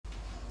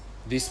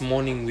This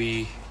morning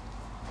we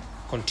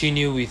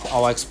continue with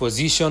our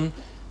exposition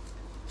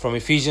from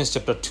Ephesians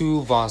chapter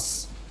 2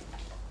 verse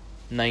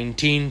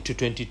 19 to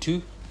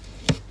 22.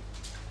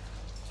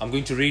 I'm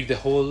going to read the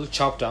whole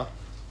chapter,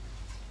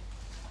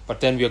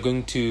 but then we are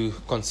going to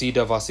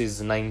consider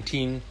verses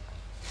 19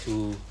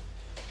 to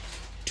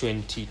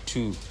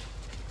 22.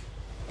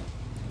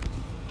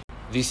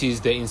 This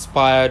is the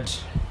inspired,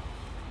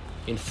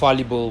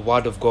 infallible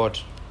Word of God.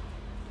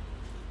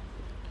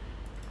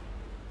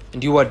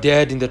 And you are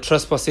dead in the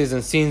trespasses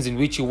and sins in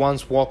which you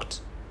once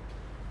walked,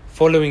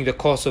 following the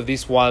course of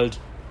this world,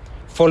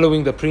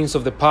 following the prince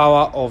of the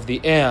power of the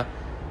air,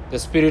 the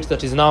spirit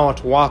that is now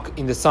at work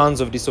in the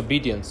sons of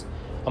disobedience,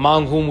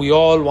 among whom we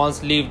all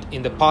once lived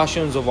in the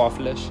passions of our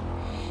flesh,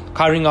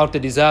 carrying out the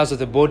desires of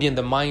the body and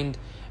the mind,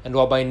 and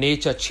were by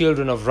nature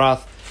children of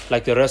wrath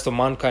like the rest of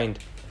mankind.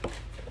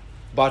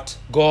 But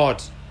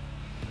God,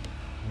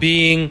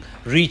 being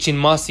rich in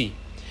mercy,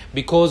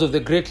 because of the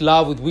great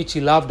love with which He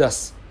loved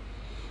us,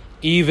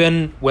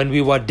 even when we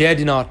were dead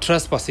in our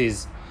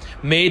trespasses,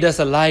 made us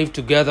alive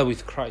together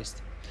with Christ.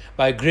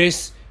 By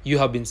grace you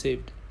have been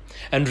saved,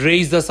 and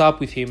raised us up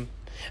with Him,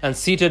 and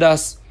seated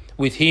us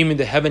with Him in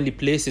the heavenly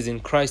places in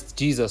Christ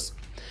Jesus,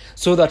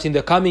 so that in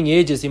the coming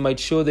ages He might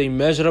show the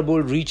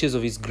immeasurable riches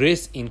of His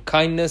grace in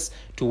kindness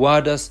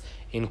toward us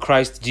in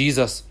Christ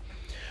Jesus.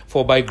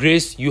 For by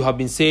grace you have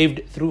been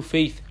saved through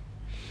faith.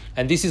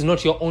 And this is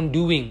not your own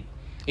doing.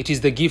 It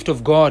is the gift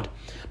of God,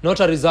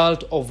 not a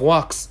result of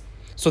works,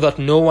 so that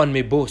no one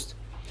may boast.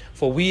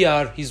 For we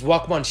are His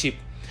workmanship,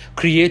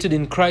 created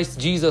in Christ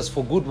Jesus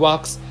for good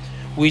works,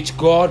 which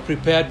God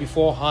prepared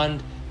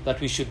beforehand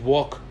that we should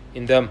walk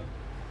in them.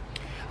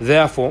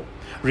 Therefore,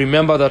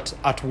 remember that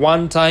at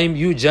one time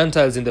you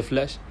Gentiles in the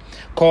flesh,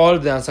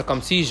 called the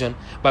uncircumcision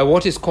by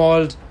what is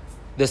called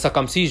the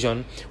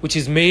circumcision, which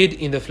is made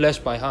in the flesh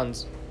by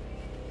hands.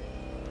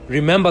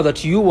 Remember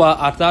that you were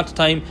at that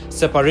time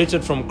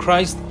separated from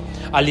Christ,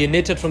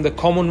 alienated from the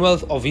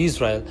commonwealth of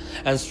Israel,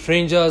 and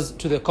strangers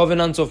to the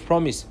covenants of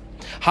promise,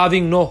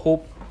 having no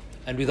hope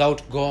and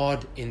without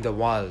God in the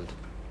world.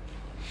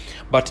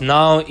 But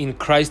now in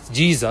Christ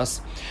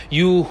Jesus,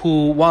 you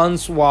who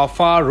once were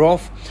far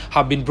off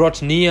have been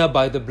brought near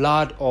by the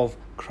blood of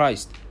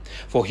Christ.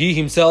 For He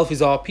Himself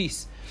is our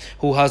peace,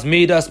 who has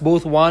made us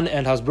both one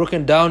and has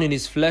broken down in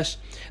His flesh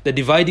the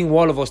dividing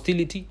wall of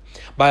hostility,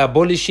 by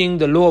abolishing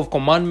the law of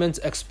commandments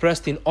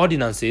expressed in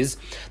ordinances,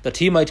 that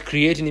He might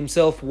create in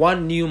Himself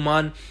one new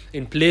man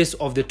in place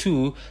of the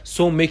two,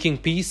 so making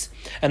peace,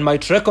 and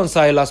might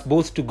reconcile us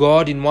both to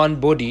God in one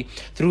body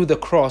through the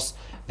cross,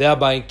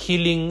 thereby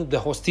killing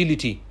the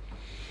hostility.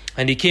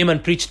 And He came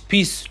and preached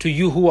peace to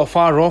you who are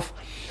far off,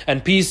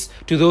 and peace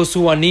to those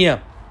who are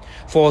near.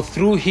 For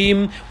through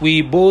Him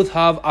we both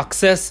have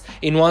access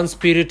in one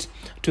Spirit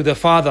to the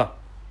Father.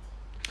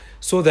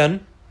 So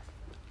then,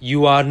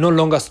 you are no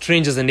longer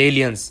strangers and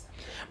aliens,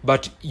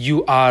 but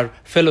you are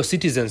fellow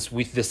citizens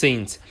with the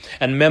saints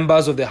and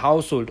members of the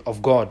household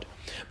of God,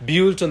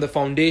 built on the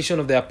foundation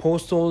of the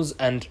apostles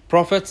and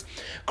prophets,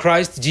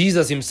 Christ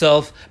Jesus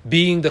Himself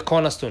being the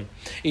cornerstone,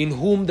 in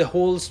whom the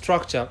whole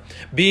structure,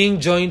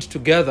 being joined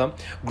together,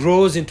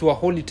 grows into a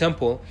holy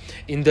temple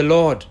in the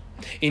Lord.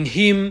 In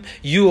Him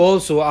you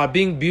also are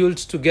being built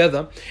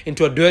together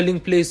into a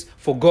dwelling place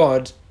for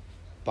God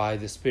by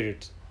the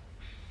Spirit.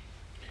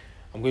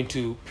 I'm going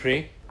to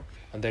pray,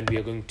 and then we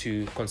are going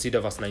to consider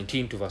verse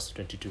 19 to verse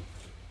 22.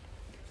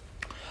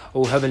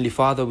 Oh, Heavenly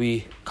Father,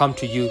 we come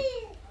to You,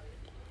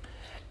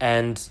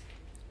 and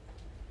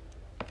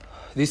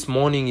this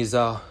morning is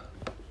a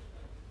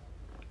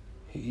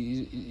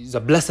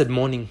blessed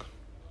morning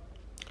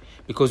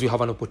because we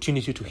have an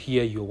opportunity to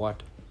hear Your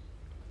word.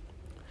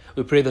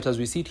 We pray that as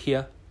we sit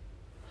here,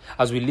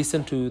 as we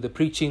listen to the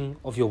preaching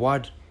of Your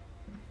word,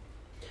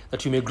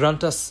 that You may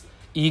grant us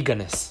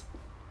eagerness,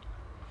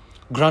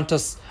 grant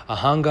us a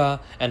hunger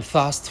and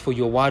thirst for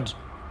Your word,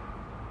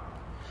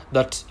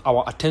 that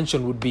our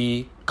attention would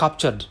be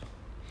captured,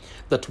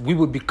 that we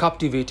would be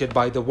captivated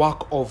by the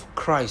work of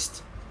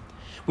Christ.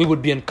 We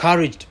would be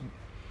encouraged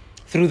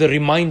through the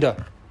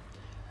reminder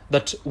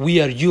that we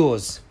are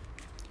Yours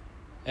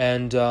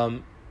and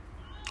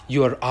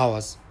You are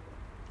ours.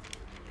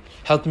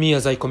 Help me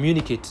as I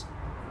communicate,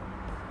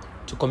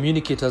 to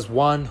communicate as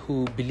one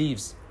who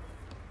believes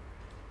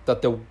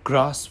that the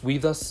grass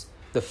withers,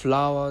 the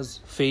flowers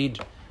fade,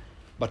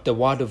 but the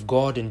word of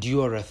God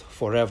endureth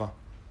forever.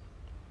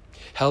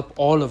 Help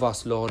all of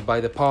us, Lord, by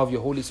the power of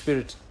Your Holy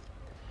Spirit,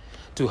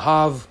 to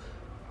have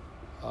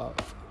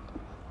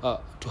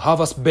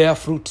us bear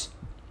fruit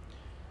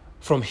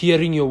from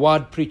hearing Your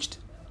word preached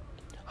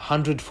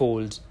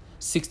 100-fold,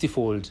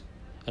 60-fold,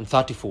 and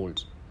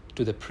 30-fold,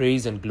 to the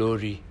praise and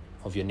glory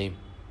of Your name.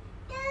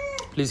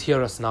 Please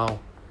hear us now,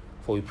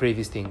 for we pray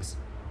these things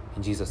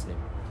in Jesus' name.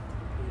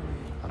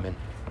 Amen.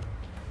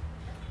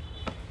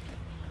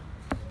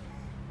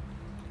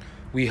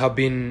 We have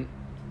been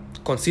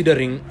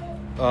considering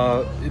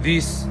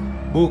this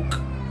book,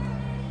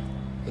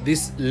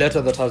 this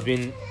letter that has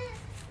been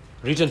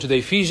written to the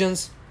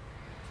Ephesians,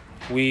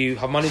 We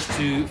have managed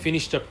to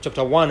finish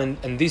chapter 1,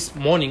 and this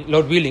morning,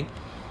 Lord willing,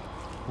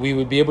 we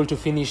will be able to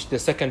finish the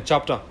second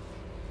chapter.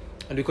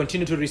 And we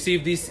continue to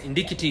receive these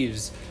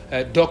indicatives,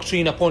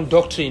 doctrine upon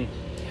doctrine,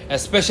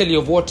 especially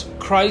of what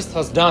Christ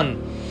has done,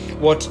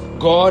 what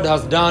God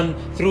has done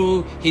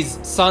through His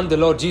Son, the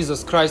Lord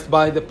Jesus Christ,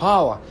 by the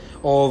power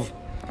of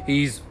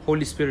His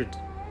Holy Spirit.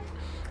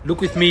 Look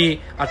with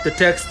me at the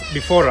text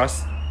before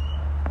us,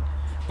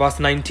 verse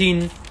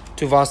 19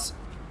 to verse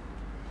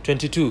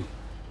 22.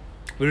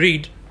 We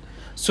read,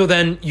 "So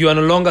then you are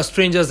no longer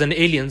strangers and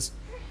aliens,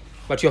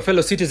 but you are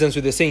fellow citizens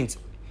with the saints,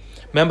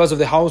 members of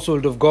the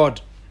household of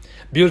God,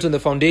 built on the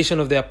foundation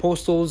of the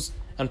apostles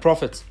and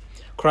prophets,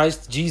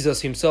 Christ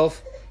Jesus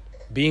Himself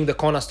being the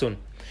cornerstone,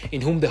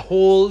 in whom the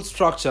whole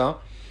structure,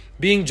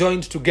 being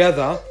joined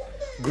together,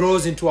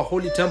 grows into a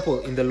holy temple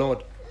in the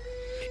Lord.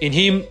 In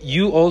Him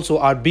you also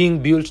are being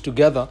built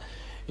together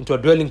into a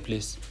dwelling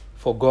place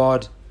for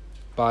God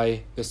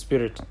by the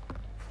Spirit."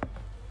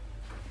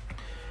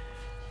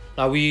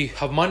 Now we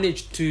have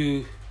managed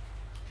to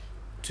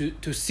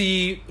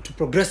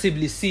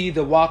progressively see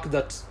the work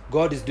that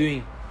God is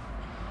doing.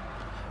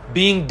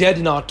 Being dead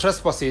in our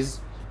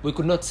trespasses, we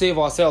could not save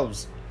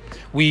ourselves.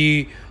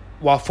 We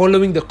were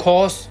following the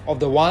course of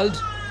the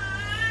world.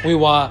 We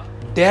were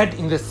dead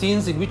in the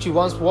sins in which we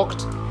once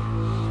walked.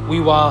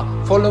 We were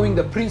following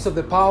the prince of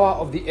the power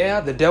of the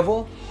air, the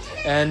devil,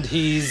 and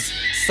his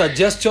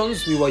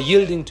suggestions. We were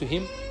yielding to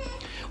him.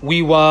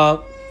 We were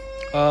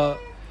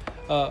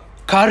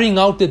carrying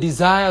out the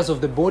desires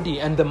of the body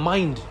and the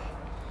mind,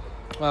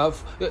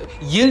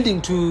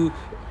 yielding to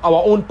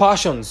our own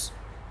passions.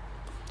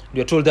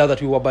 We are told there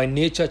that we were by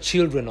nature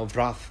children of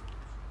wrath.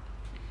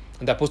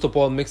 And the Apostle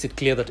Paul makes it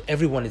clear that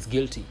everyone is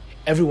guilty.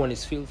 Everyone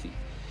is filthy.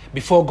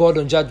 Before God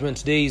on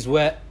Judgment Day is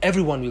where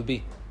everyone will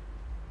be.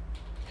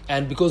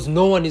 And because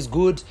no one is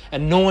good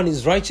and no one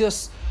is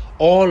righteous,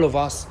 all of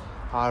us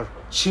are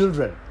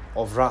children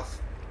of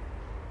wrath.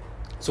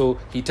 So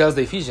he tells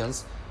the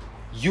Ephesians,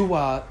 you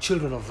are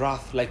children of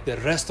wrath like the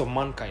rest of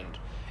mankind.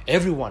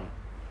 Everyone,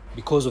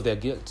 because of their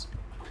guilt.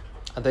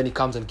 And then he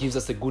comes and gives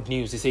us the good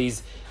news. He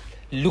says,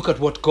 look at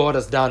what God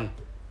has done.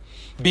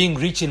 Being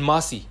rich in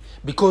mercy,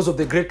 because of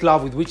the great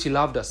love with which He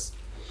loved us.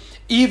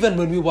 Even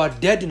when we were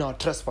dead in our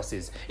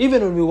trespasses,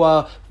 even when we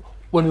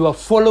were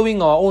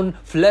following our own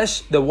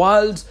flesh, the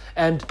world,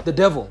 and the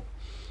devil,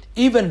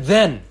 even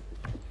then,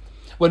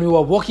 when we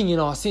were walking in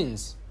our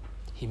sins,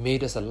 He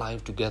made us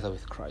alive together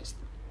with Christ.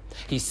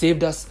 He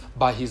saved us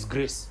by His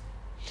grace.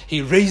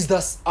 He raised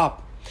us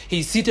up.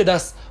 He seated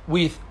us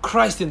with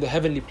Christ in the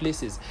heavenly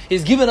places.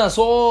 He's given us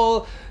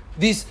all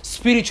these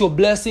spiritual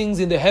blessings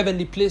in the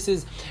heavenly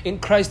places in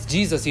Christ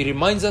Jesus. He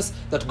reminds us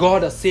that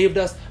God has saved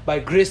us by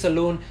grace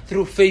alone,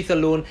 through faith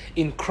alone,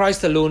 in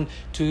Christ alone,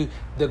 to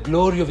the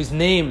glory of His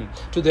name,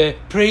 to the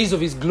praise of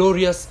His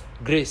glorious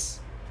grace.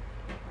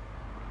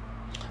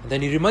 And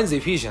then he reminds the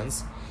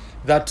Ephesians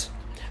that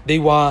they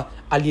were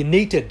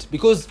alienated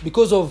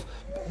because of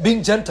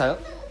being Gentile.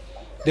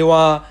 They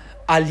were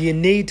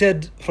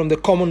alienated from the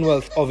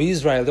commonwealth of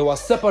Israel. They were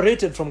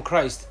separated from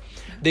Christ.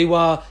 They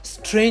were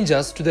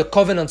strangers to the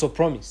covenants of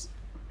promise.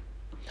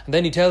 And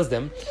then he tells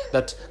them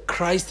that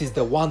Christ is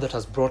the one that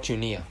has brought you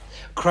near.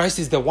 Christ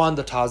is the one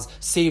that has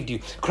saved you.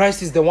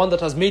 Christ is the one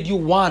that has made you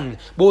one,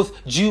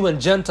 both Jew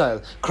and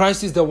Gentile.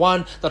 Christ is the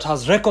one that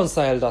has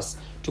reconciled us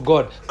to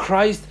God.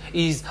 Christ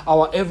is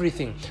our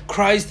everything.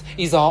 Christ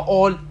is our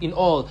all in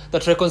all.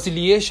 That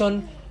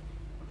reconciliation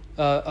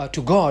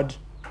to God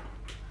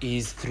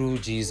is through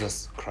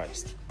Jesus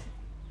Christ.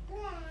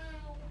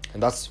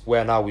 And that's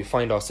where now we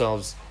find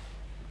ourselves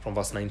from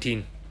verse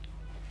 19.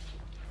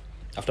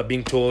 After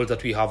being told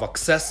that we have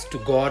access to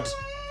God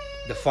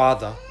the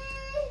Father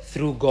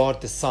through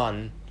God the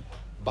Son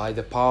by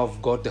the power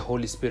of God the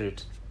Holy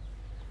Spirit,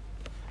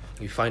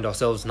 we find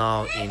ourselves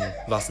now in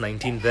verse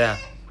 19 there.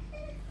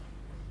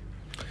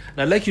 And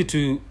I'd like you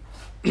to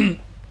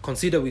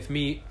consider with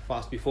me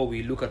first, before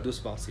we look at those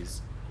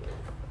verses,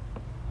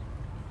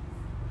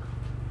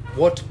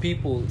 what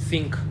people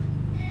think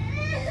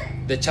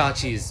the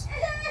church is.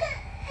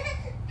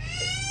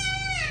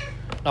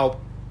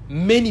 Now,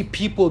 many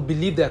people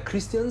believe they are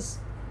Christians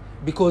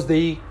because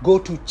they go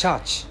to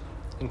church,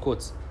 in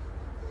quotes.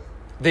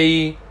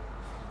 They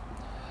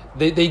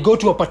go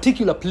to a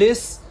particular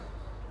place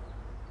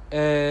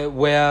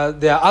where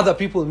there are other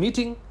people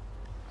meeting,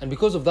 and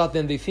because of that,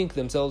 then they think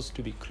themselves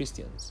to be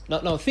Christians.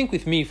 Now think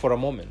with me for a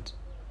moment.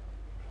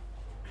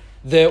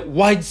 The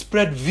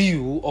widespread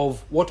view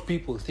of what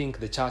people think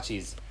the church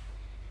is.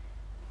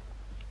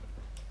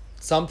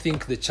 Some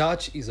think the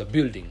church is a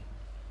building.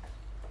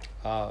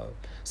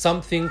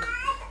 Some think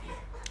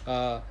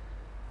the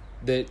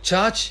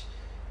church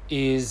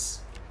is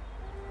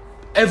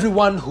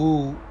everyone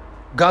who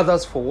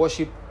gathers for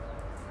worship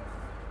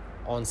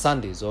on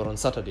Sundays or on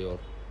Saturday or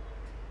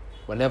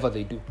whenever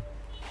they do.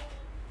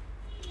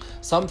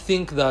 Some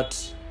think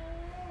that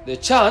the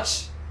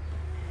church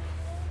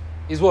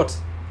is what?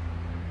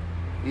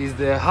 Is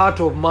the heart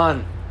of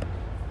man.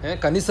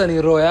 Kanisa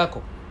ni roho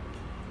yako.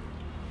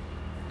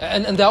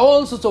 And there are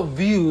all sorts of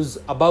views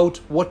about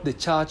what the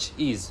church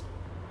is.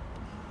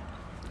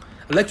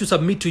 I'd like to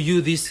submit to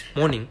you this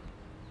morning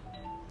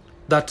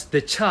that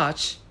the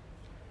church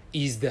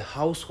is the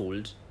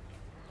household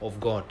of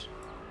God,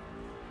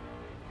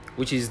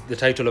 which is the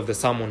title of the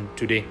sermon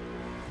today.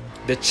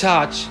 The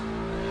church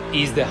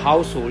is the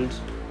household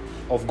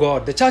of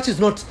God. The church is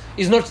not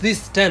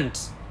this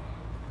tent.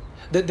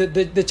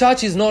 The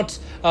church is not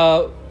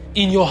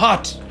in your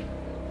heart.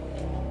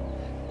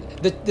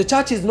 The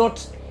church is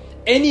not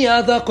any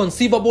other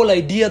conceivable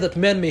idea that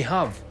man may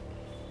have.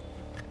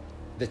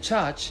 The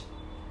church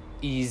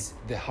is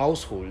the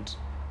household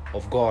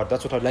of God.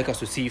 That's what I'd like us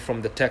to see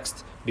from the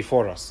text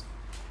before us.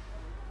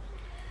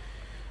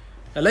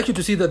 I'd like you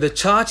to see that the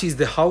church is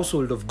the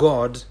household of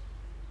God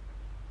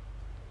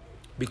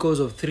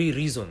because of three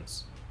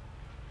reasons,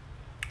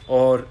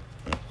 or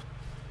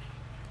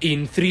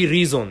in three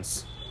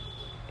reasons.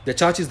 The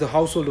church is the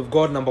household of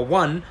God. Number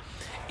one,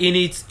 in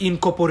its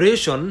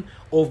incorporation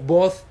of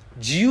both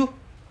Jew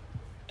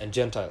and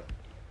Gentile.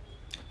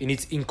 In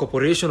its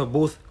incorporation of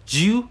both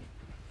Jew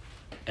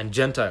and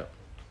Gentile.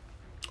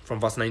 From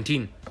verse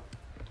 19.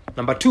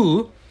 Number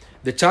two,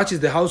 the church is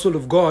the household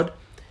of God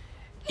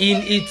in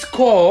its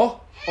core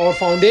or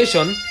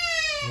foundation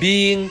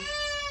being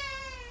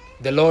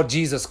the Lord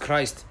Jesus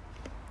Christ.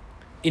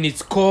 In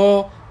its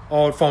core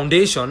or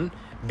foundation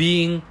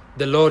being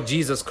the Lord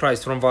Jesus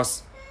Christ, from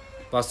verse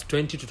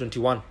 20 to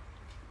 21.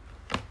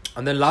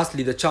 And then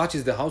lastly, the church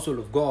is the household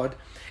of God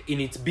in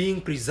its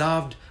being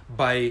preserved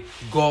by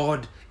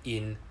God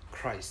in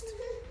Christ.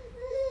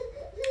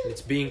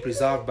 It's being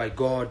preserved by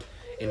God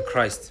in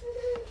Christ,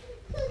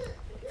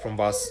 from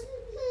verse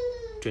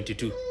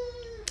 22.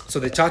 So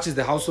the church is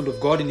the household of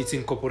God in its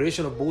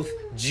incorporation of both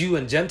Jew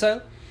and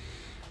Gentile.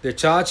 The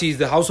church is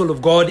the household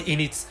of God in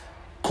its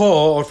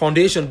core or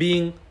foundation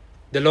being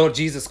the Lord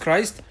Jesus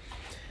Christ.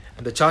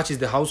 And the church is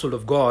the household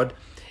of God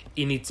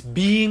in its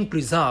being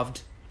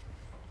preserved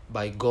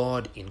by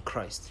God in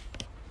Christ.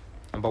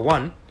 Number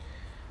one,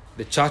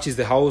 the church is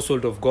the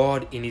household of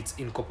God in its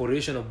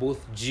incorporation of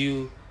both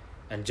Jew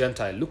and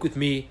Gentile. Look with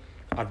me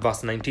at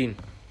verse 19.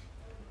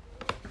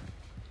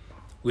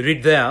 We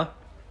read there,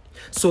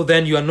 "So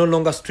then you are no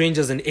longer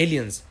strangers and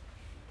aliens,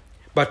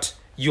 but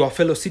you are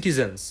fellow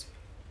citizens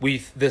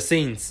with the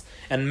saints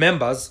and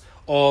members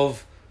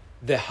of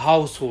the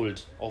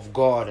household of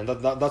God." And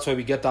that's why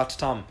we get that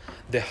term,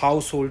 the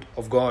household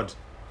of God.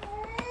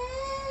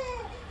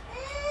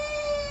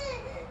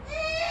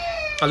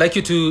 I'd like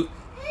you to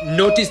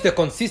notice the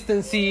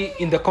consistency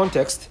in the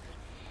context,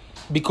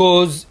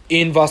 because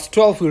in verse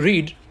 12 we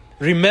read,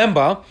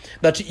 "Remember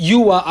that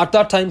you were at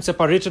that time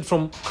separated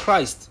from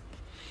Christ,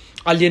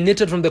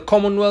 alienated from the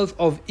commonwealth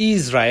of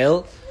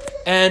Israel,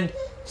 and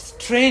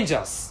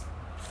strangers."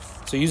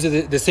 So use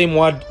the same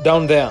word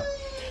down there.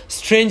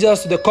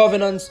 Strangers to the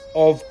covenants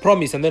of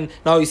promise. And then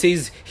now he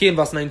says here in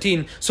verse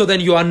 19, "So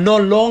then you are no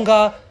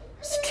longer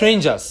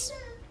strangers.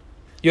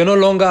 You're no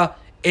longer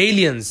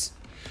aliens.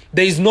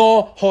 There is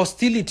no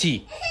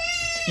hostility.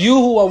 You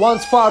who were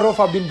once far off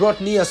have been brought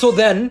near. So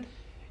then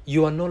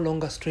you are no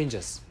longer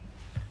strangers."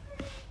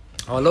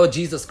 Our Lord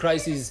Jesus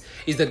Christ is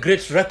the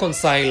great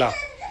reconciler.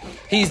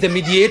 He is the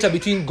mediator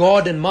between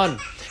God and man.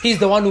 He is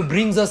the one who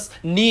brings us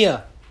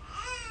near.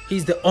 He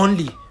is the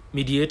only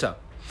mediator.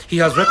 He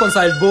has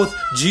reconciled both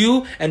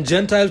Jew and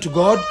Gentile to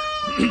God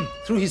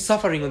through his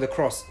suffering on the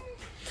cross.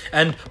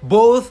 And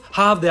both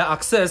have their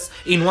access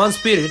in one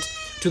spirit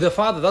to the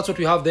Father. That's what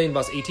we have there in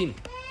verse 18.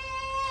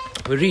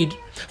 We read,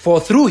 "For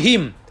through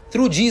him,"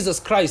 through Jesus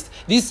Christ,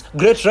 this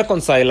great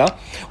reconciler,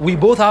 we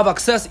both have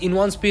access in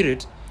one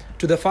spirit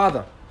to the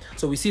Father.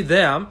 So we see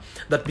there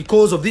that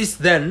because of this,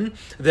 then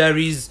there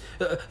is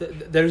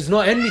no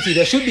enmity.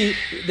 There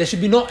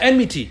should be no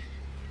enmity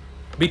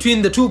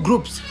between the two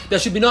groups. There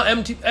should be no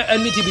enmity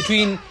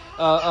between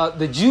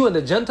the Jew and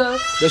the Gentile.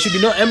 There should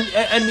be no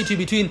enmity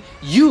between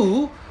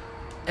you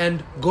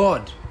and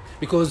God,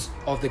 because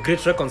of the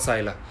great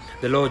reconciler,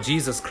 the Lord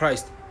Jesus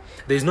Christ.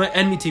 There is no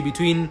enmity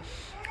between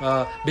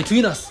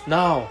us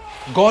now.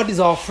 God is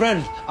our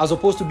friend as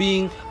opposed to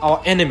being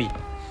our enemy.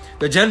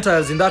 The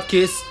Gentiles in that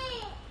case,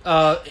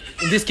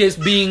 in this case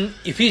being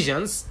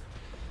Ephesians,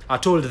 are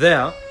told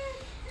there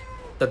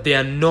that they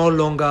are no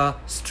longer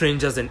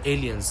strangers and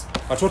aliens.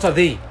 But what are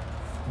they?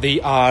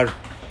 They are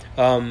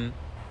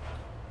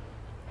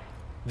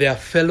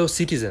fellow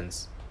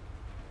citizens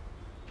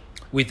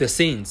with the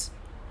saints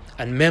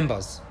and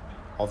members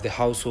of the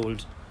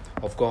household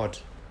of God.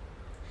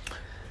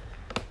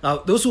 Now,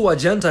 those who were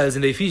Gentiles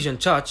in the Ephesian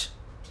church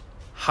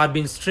had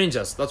been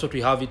strangers. That's what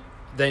we have it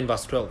there in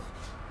verse 12.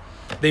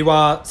 They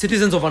were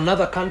citizens of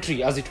another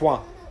country, as it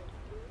were.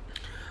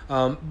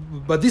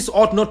 But this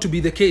ought not to be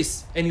the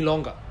case any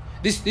longer.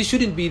 This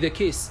shouldn't be the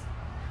case.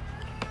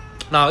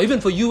 Now, even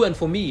for you and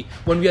for me,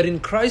 when we are in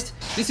Christ,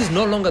 this is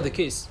no longer the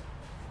case.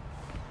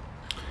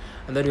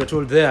 And then we are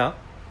told there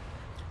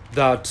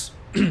that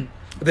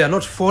they are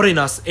not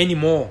foreigners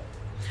anymore.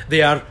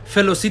 They are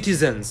fellow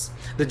citizens.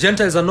 The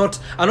Gentiles are not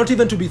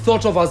even to be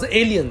thought of as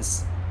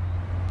aliens.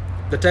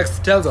 The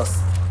text tells us,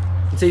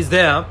 it says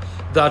there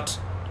that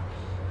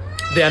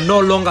They are no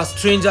longer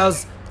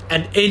strangers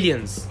and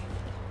aliens.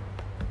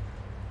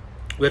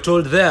 We're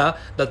told there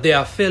that they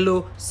are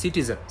fellow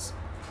citizens.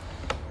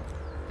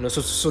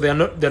 So they are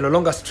no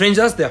longer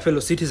strangers, they are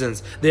fellow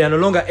citizens. They are no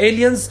longer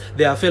aliens,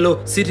 they are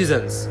fellow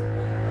citizens.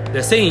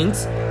 The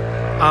saints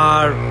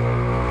are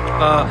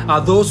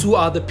those who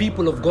are the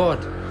people of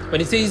God.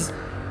 When it says,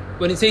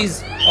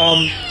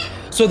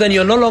 so then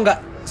you're no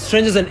longer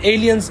strangers and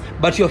aliens,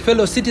 but you're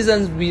fellow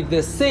citizens with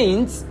the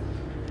saints.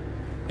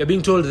 You're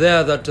being told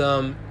there that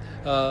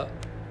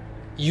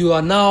you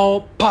are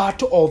now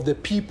part of the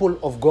people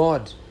of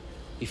God.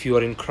 If you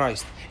are in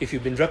Christ, if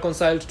you've been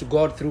reconciled to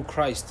God through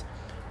Christ,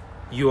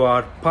 you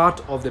are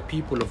part of the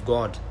people of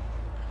God.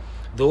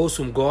 Those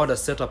whom God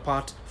has set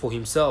apart for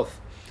himself,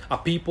 a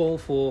people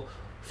for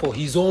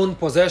his own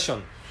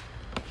possession,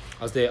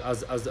 as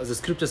the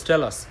scriptures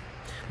tell us.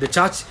 The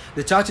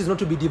church is not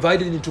to be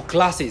divided into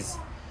classes.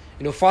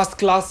 First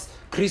class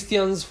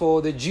Christians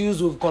for the Jews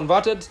who've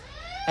converted,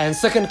 and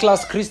second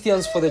class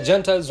Christians for the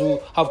Gentiles who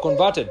have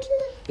converted.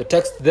 The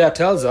text there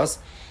tells us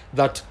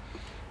that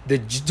the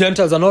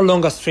Gentiles are no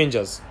longer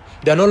strangers.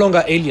 They are no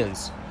longer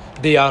aliens.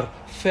 They are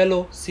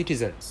fellow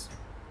citizens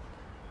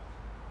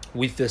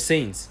with the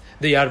saints.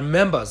 They are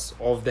members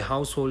of the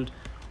household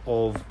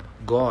of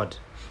God.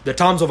 The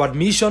terms of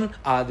admission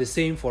are the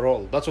same for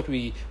all. That's what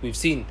we've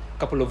seen a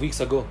couple of weeks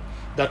ago.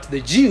 That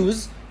the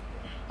Jews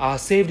are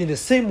saved in the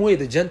same way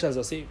the Gentiles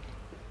are saved.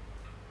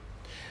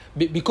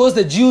 Because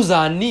the Jews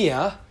are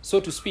near, so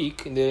to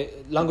speak, in the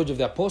language of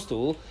the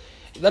apostle,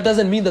 that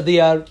doesn't mean that they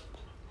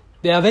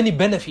have any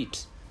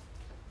benefit.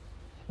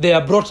 They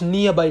are brought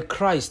near by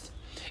Christ.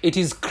 It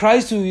is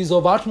Christ who is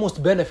of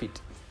utmost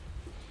benefit.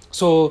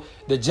 So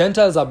the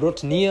Gentiles are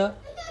brought near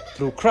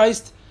through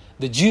Christ.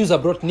 The Jews are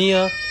brought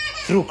near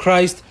through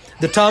Christ.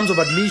 The terms of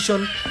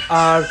admission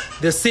are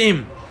the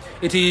same.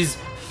 It is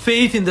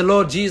faith in the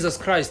Lord Jesus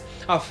Christ.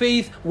 A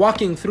faith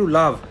working through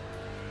love,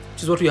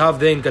 which is what we have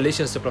there in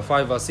Galatians chapter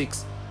 5 verse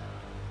 6.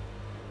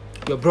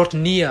 You are brought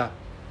near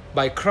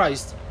by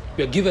Christ.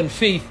 You are given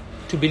faith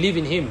to believe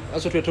in him.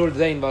 That's what we're told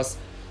there in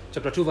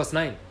chapter 2 verse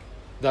 9.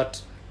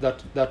 That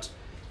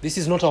this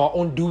is not our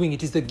own doing.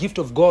 It is the gift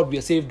of God. We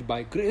are saved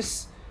by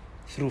grace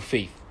through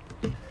faith.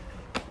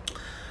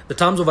 The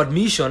terms of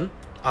admission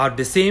are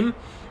the same,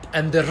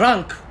 and the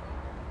rank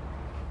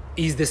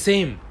is the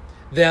same.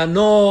 There are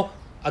no,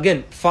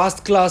 again,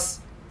 first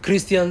class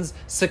Christians,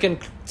 second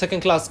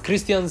class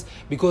Christians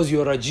because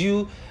you're a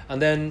Jew,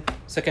 and then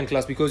second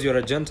class because you're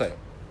a Gentile.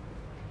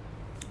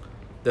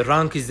 The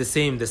rank is the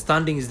same. The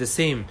standing is the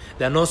same.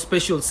 There are no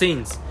special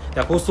saints.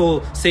 The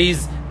apostle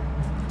says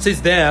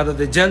there that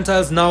the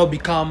Gentiles now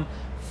become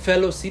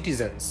fellow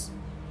citizens.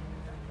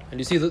 And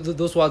you see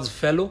those words,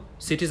 fellow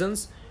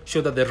citizens,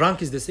 show that the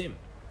rank is the same.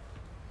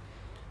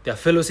 They are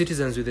fellow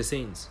citizens with the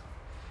saints.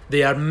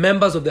 They are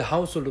members of the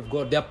household of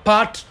God. They are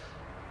part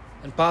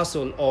and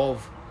parcel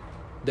of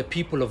the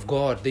people of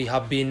God. They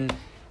have been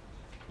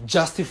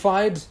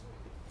justified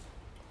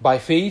by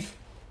faith,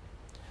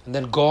 and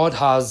then God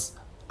has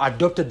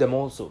adopted them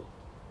also.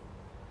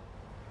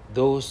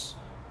 Those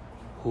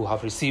who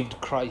have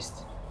received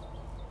Christ,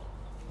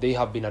 they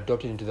have been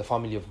adopted into the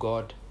family of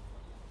God.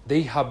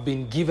 They have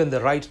been given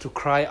the right to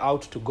cry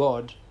out to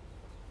God,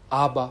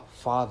 Abba,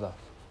 Father.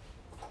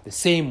 The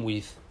same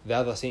with the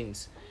other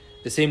saints.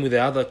 The same with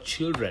the other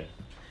children.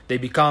 They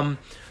become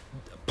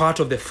part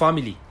of the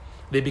family.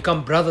 They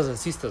become brothers and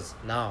sisters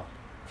now.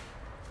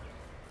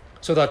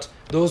 So that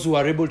those who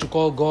are able to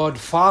call God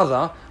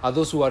Father are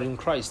those who are in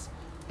Christ,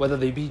 whether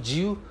they be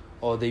Jew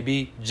or they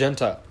be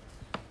Gentile.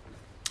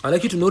 I'd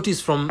like you to notice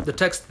from the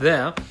text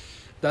there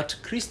that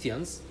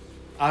Christians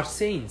are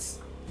saints.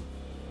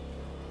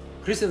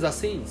 Christians are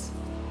saints.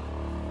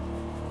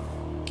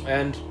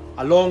 And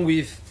along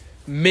with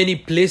many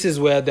places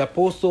where the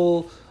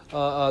apostle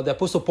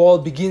Paul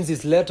begins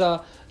his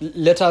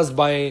letters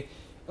by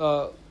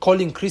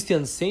calling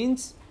Christians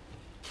saints,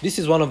 this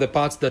is one of the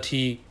parts that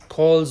he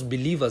calls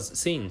believers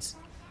saints.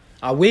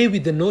 Away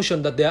with the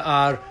notion that there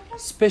are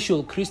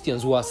special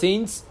Christians who are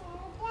saints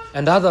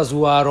and others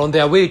who are on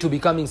their way to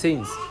becoming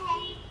saints.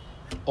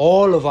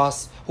 All of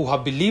us who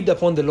have believed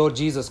upon the Lord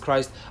Jesus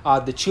Christ are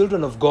the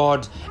children of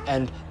God,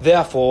 and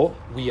therefore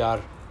we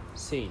are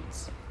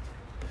saints.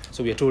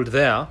 So we are told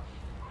there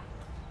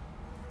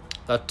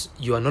that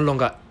you are no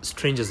longer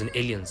strangers and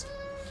aliens,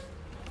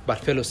 but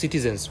fellow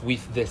citizens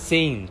with the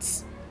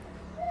saints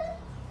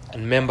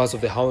and members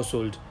of the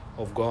household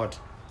of God.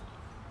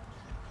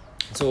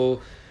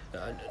 So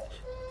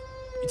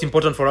it's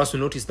important for us to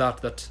notice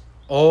that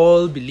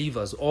all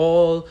believers,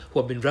 all who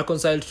have been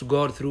reconciled to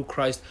God through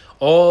Christ,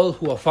 all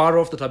who are far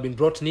off that have been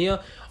brought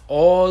near,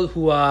 all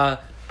who are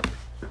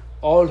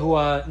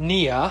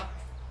near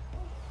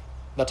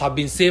that have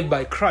been saved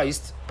by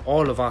Christ,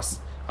 all of us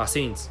are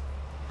saints.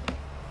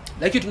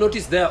 I'd like you to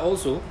notice there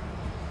also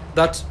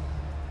that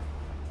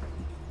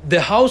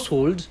the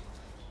household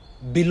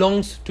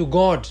belongs to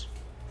God.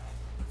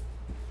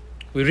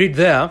 We read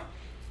there,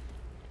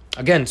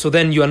 again, so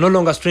then you are no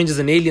longer strangers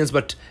and aliens,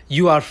 but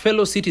you are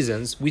fellow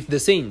citizens with the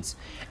saints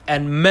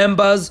and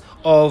members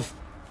of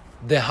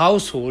the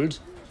household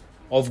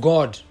of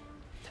God.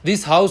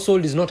 This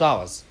household is not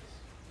ours.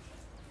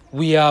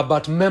 We are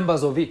but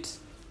members of it.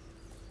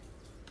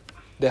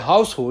 The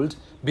household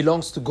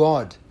belongs to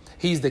God.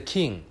 He is the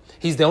king.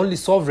 He is the only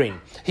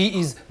sovereign. He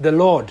is the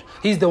Lord.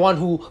 He is the one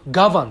who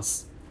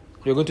governs.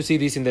 You're going to see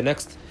this in the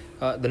next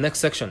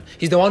section.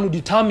 He's the one who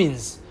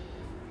determines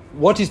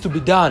what is to be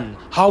done,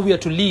 how we are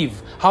to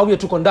live, how we are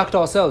to conduct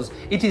ourselves.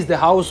 It is the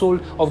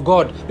household of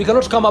God. We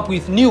cannot come up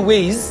with new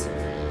ways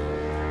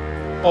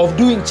of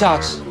doing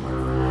church.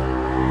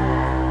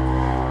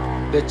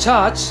 The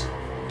church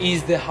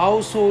is the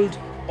household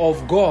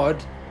of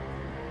God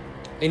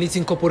in its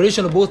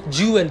incorporation of both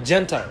Jew and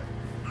Gentile.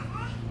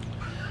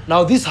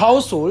 Now, this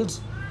household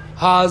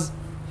has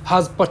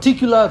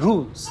particular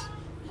rules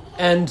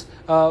and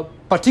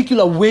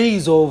particular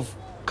ways of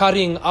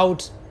carrying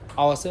out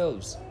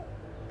ourselves.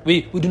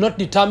 We do not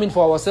determine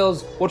for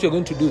ourselves what we're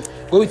going to do.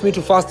 Go with me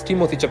to 1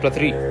 Timothy chapter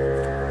 3.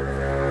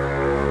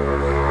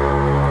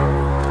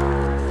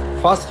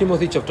 1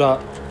 Timothy chapter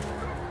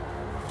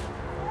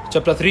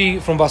 3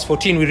 from verse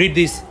 14. We read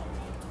this.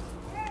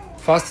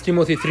 1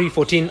 Timothy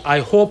 3:14. I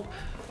hope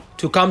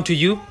to come to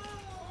you,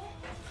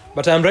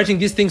 but I am writing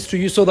these things to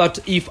you so that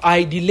if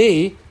I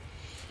delay,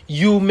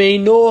 you may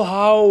know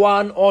how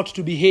one ought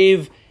to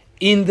behave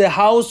in the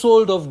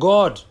household of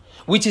God,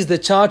 which is the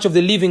church of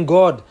the living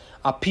God,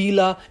 a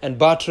pillar and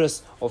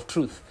buttress of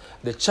truth.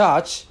 The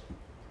church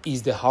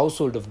is the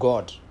household of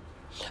God.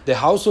 The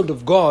household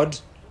of God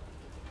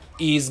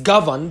is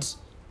governed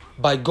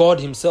by God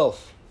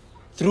himself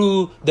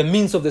through the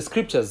means of the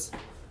scriptures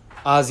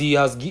as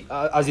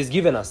he's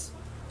given us,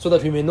 so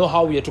that we may know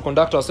how we are to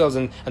conduct ourselves.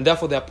 And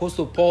therefore the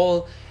Apostle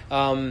Paul,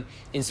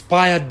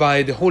 inspired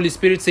by the Holy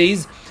Spirit,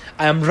 says,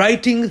 I am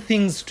writing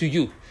things to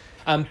you.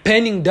 I'm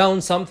penning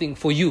down something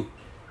for you,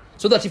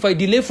 so that if I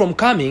delay from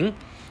coming,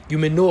 you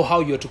may know how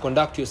you are to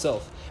conduct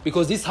yourself.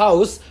 Because this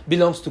house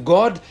belongs to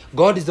God.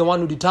 God is the one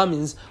who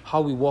determines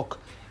how we walk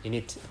in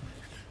it.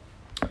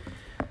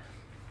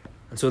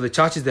 And so the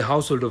church is the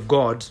household of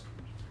God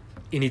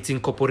in its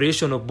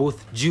incorporation of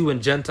both Jew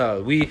and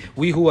Gentile. We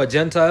who are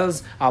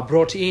Gentiles are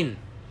brought in.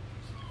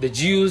 The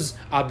Jews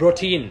are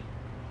brought in.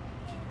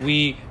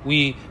 We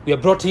are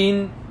brought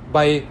in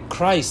by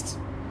Christ.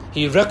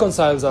 He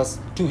reconciles us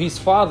to his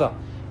Father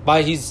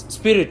by his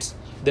Spirit,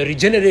 the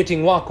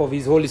regenerating work of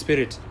his Holy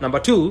Spirit. Number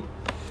 2,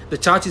 the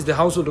church is the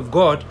household of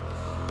God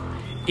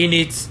in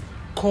its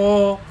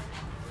core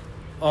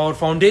or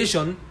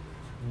foundation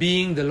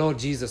being the Lord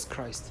Jesus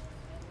Christ.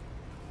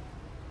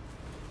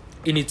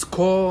 In its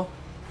core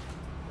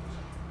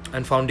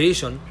and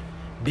foundation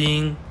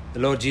being the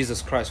Lord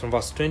Jesus Christ, from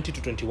verse 20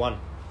 to 21.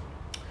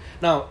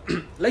 Now,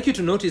 I'd like you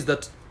to notice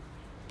that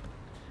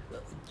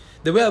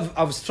the way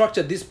I've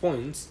structured these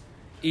points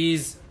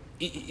is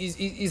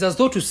as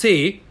though to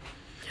say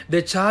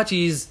the church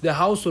is the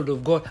household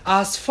of God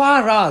as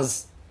far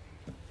as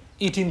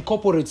it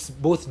incorporates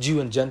both Jew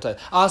and Gentile.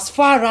 As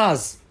far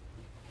as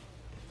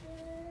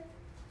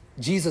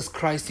Jesus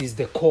Christ is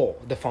the core,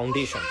 the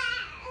foundation.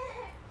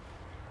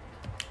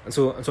 And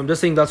so I'm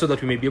just saying that so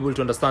that we may be able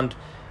to understand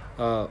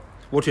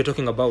what we're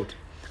talking about.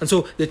 And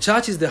so the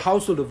church is the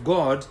household of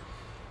God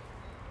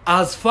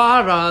as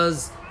far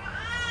as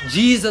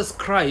Jesus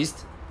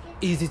Christ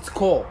is its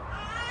core.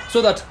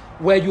 So that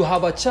where you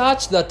have a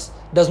church that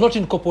does not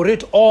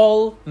incorporate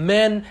all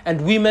men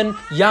and women,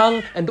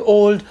 young and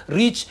old,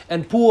 rich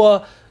and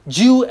poor,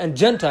 Jew and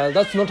Gentile,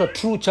 that's not a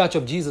true church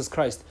of Jesus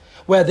Christ.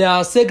 Where there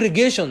are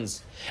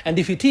segregations, and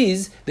if it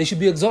is, they should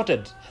be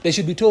exhorted. They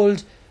should be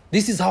told,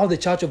 this is how the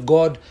church of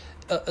God,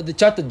 the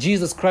church that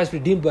Jesus Christ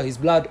redeemed by his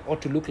blood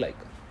ought to look like.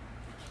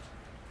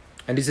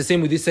 And it's the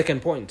same with this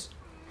second point.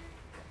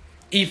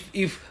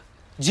 If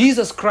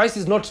Jesus Christ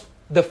is not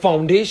the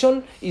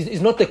foundation,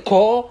 is not the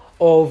core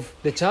of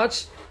the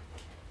church,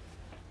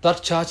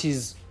 that church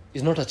is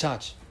not a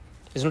church.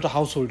 It's not a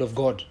household of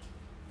God.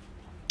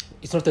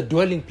 It's not the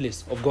dwelling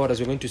place of God, as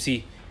we're going to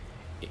see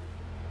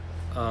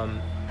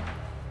in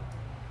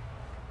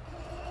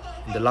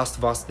the last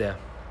verse there.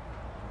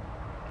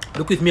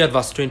 Look with me at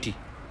verse 20.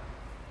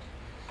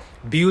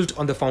 Built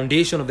on the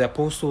foundation of the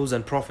apostles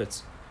and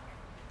prophets,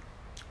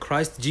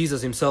 Christ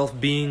Jesus himself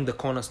being the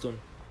cornerstone,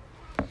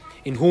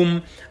 in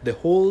whom the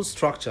whole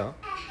structure,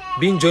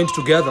 being joined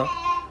together,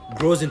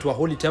 grows into a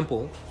holy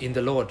temple in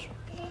the Lord.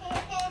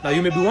 Now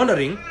you may be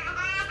wondering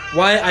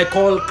why I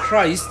call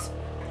Christ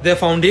the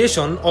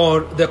foundation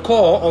or the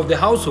core of the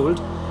household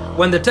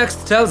when the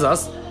text tells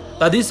us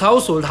that this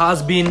household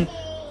has been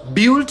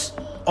built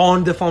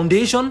on the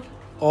foundation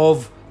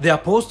of the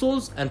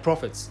apostles and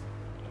prophets.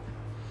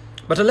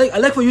 But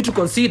I'd like for you to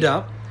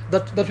consider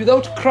that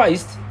without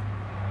Christ,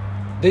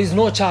 there is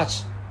no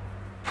church.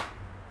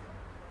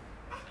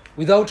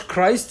 Without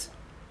Christ,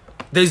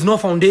 there is no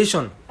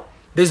foundation.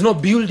 There is no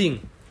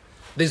building.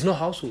 There is no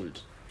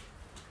household.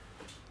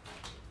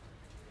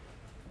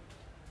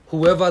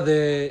 Whoever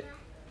the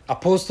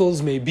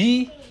apostles may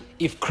be,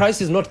 if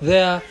Christ is not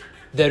there,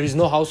 there is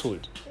no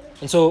household.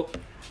 And so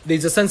there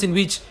is a sense in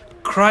which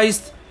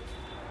Christ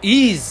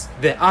is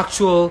the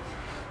actual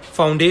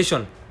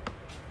foundation.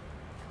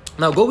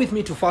 Now go with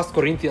me to 1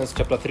 Corinthians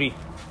chapter 3.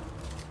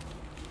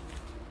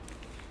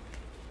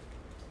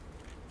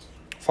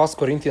 1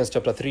 Corinthians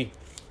chapter 3.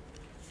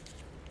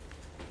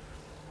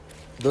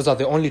 Those are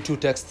the only two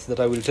texts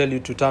that I will tell you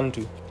to turn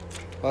to.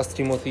 1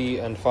 Timothy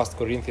and 1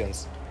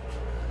 Corinthians.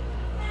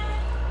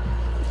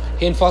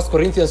 In 1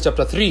 Corinthians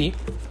chapter 3,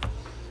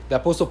 the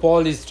Apostle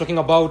Paul is talking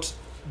about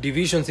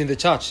divisions in the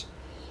church.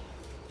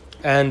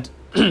 And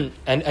in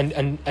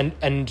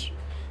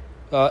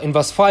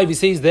verse 5 he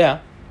says there,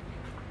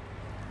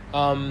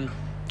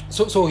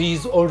 so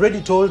he's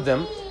already told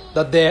them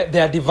that they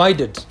are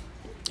divided.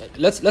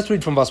 Let's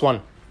read from verse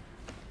 1.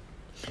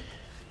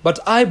 But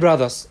I,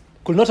 brothers,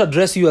 could not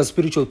address you as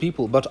spiritual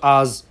people, but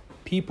as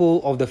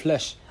people of the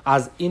flesh,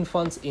 as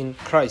infants in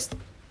Christ.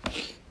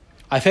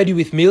 I fed you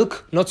with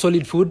milk, not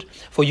solid food,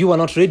 for you are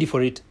not ready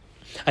for it.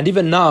 And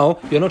even now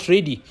you are not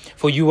ready,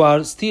 for you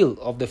are still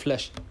of the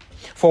flesh.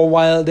 For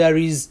while there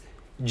is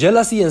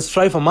jealousy and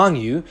strife among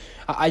you,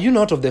 are you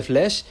not of the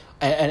flesh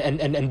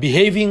and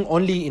behaving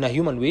only in a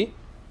human way?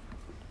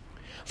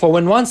 For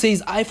when one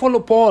says, I follow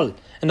Paul,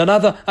 and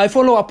another, I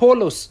follow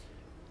Apollos,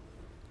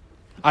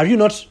 are you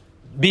not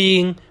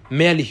being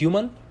merely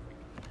human?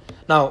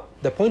 Now,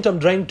 the point I'm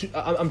trying to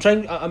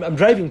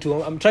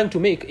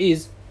make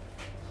is,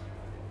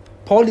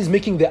 Paul is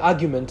making the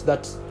argument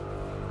that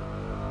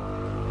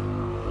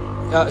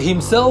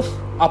himself,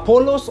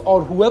 Apollos,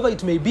 or whoever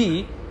it may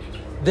be,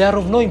 they are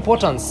of no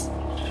importance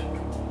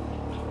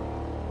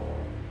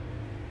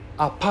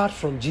apart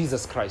from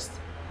Jesus Christ.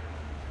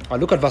 Now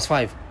look at verse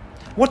 5.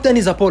 What then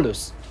is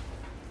Apollos?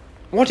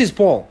 What is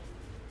Paul?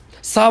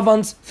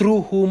 Servants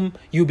through whom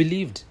you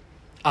believed,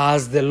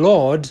 as the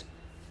Lord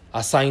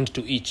assigned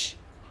to each.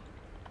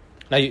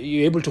 Now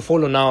you're able to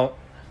follow now,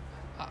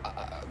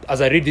 as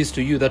I read this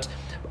to you, that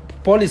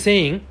Paul is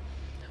saying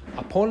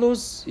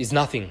Apollos is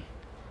nothing.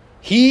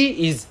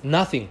 He is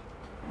nothing.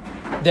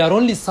 They are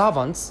only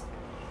servants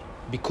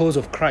because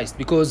of Christ,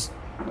 because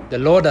the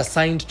Lord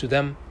assigned to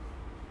them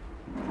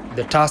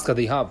the task that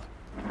they have.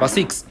 Verse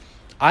 6,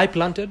 I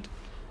planted,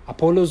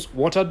 Apollos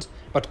watered,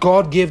 but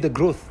God gave the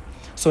growth.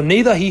 So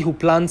neither he who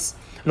plants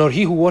nor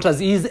he who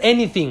waters is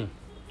anything,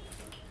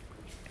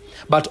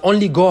 but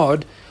only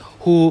God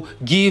who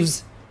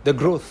gives the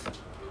growth.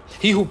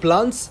 He who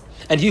plants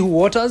and he who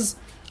waters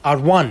are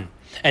one,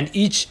 and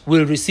each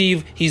will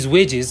receive his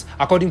wages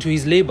according to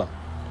his labor.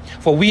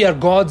 For we are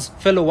God's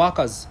fellow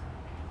workers.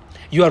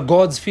 You are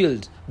God's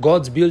field,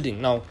 God's building.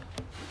 Now,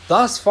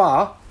 thus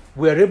far,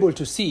 we are able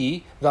to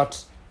see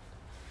that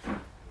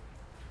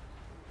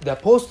the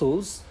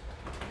apostles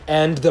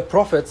and the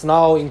prophets,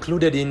 now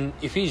included in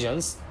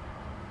Ephesians,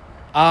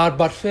 are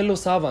but fellow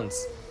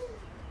servants.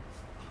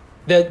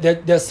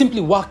 They're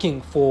simply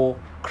working for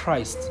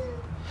Christ.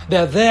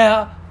 They're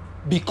there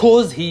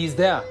because he is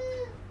there.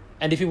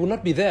 And if he would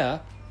not be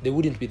there, they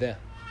wouldn't be there.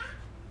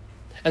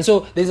 And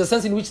so there's a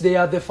sense in which they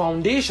are the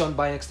foundation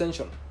by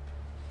extension,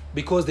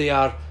 because they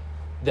are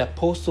the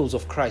apostles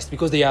of Christ,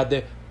 because they are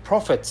the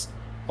prophets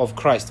of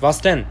Christ. Verse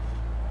 10,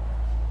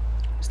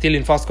 still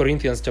in 1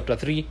 Corinthians chapter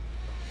 3.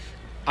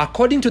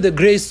 According to the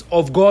grace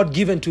of God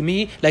given to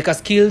me, like a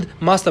skilled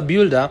master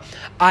builder,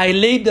 I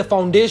laid the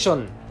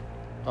foundation.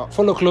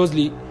 Follow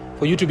closely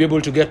for you to be able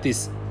to get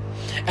this.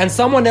 And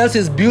someone else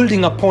is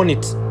building upon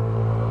it.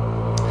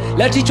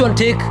 Let each one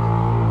take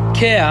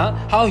care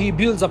how he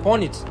builds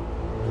upon it.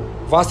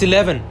 Verse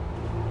 11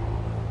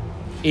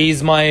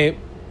 is where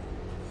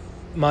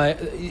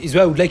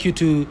I would like you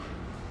to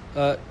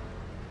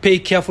pay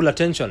careful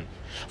attention.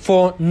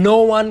 For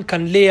no one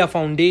can lay a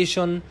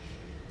foundation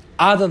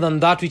other than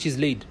that which is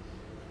laid,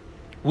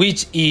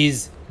 which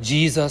is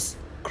Jesus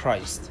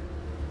Christ.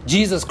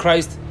 Jesus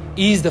Christ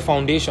is the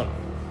foundation.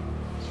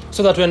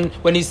 So that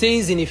when he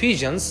says in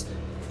Ephesians,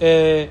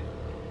 the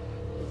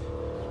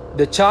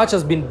church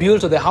has been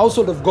built, or the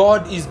household of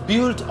God is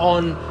built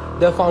on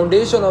the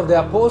foundation of the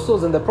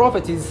apostles and the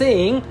prophets, he's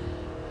saying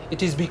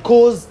it is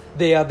because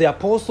they are the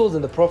apostles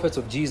and the prophets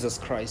of Jesus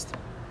Christ.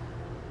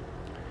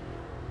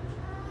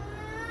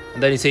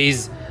 And then he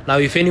says, now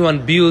if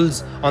anyone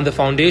builds on the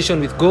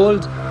foundation with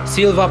gold,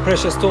 silver,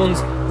 precious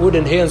stones, wood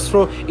and hay and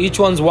straw, each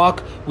one's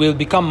work will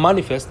become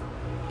manifest,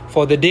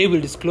 for the day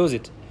will disclose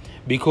it,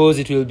 because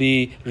it will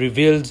be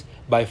revealed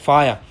by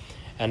fire,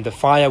 and the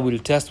fire will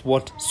test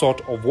what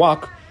sort of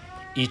work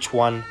each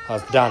one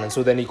has done. And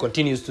so then he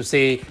continues to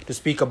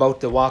speak about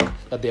the work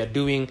that they are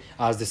doing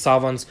as the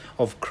servants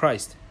of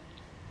Christ.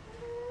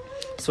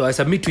 So I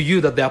submit to you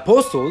that the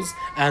apostles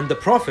and the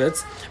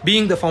prophets,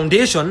 being the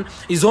foundation,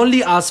 is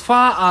only as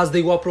far as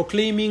they were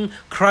proclaiming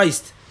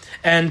Christ.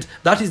 And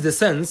that is the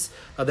sense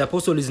that the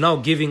apostle is now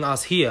giving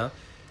us here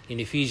in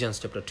Ephesians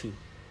chapter 2.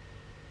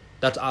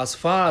 That as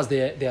far as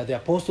they are the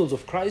apostles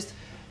of Christ,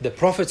 the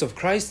prophets of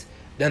Christ,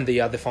 then they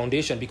are the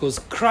foundation, because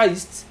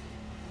Christ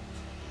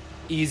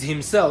is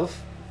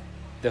himself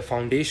the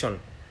foundation.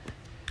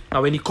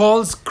 Now when he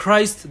calls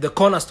Christ the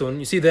cornerstone,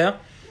 you see there,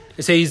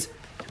 it says,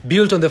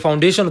 built on the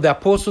foundation of the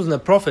apostles and the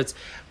prophets,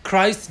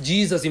 Christ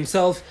Jesus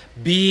himself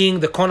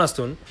being the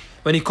cornerstone.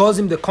 When he calls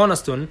him the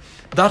cornerstone,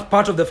 that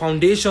part of the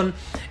foundation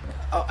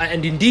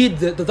and indeed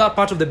that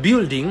part of the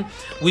building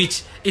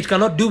which it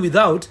cannot do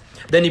without,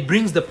 then he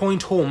brings the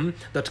point home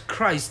that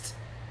Christ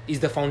is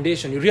the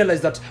foundation. You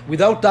realize that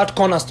without that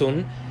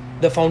cornerstone,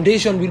 the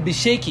foundation will be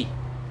shaky.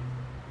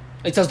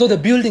 It's as though the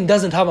building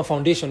doesn't have a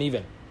foundation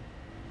even.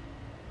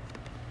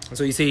 And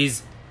so he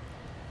says,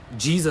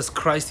 Jesus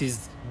Christ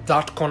is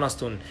that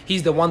cornerstone.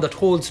 He's the one that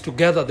holds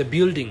together the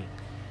building,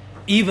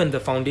 even the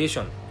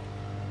foundation.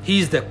 He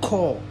is the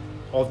core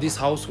of this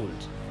household.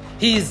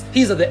 He's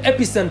at the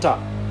epicenter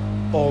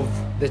of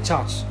the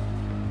church,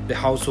 the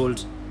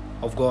household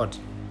of God.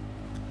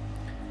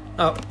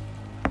 Now,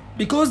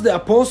 because the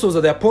apostles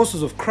are the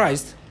apostles of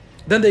Christ,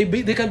 then they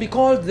can be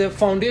called the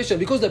foundation.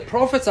 Because the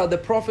prophets are the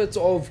prophets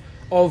of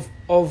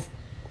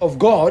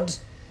God,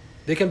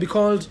 they can be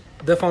called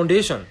the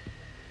foundation.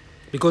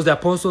 Because the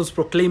apostles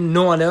proclaim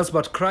no one else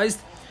but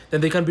Christ,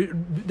 then they can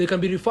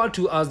be referred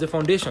to as the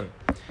foundation.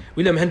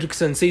 William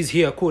Hendrickson says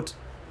here, quote,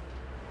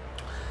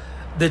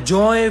 the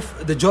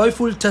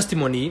joyful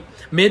testimony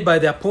made by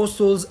the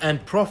apostles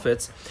and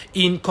prophets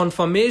in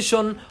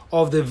confirmation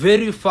of the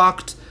very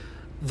fact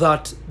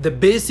that the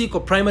basic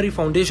or primary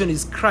foundation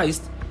is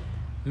Christ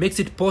makes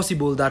it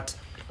possible that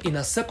in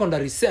a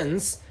secondary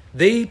sense,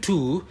 they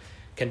too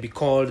can be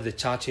called the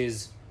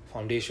church's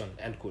foundation,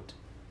 end quote.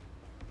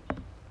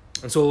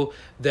 And so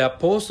the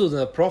apostles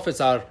and the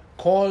prophets are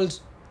called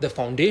the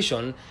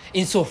foundation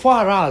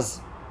insofar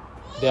as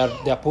they are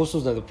the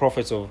apostles and the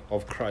prophets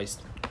of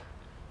Christ.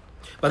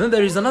 But then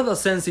there is another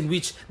sense in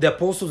which the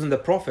apostles and the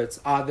prophets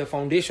are the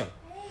foundation.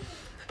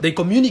 They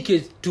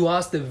communicate to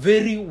us the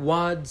very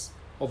words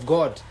of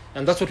God.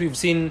 And that's what we've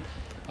seen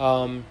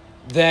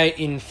there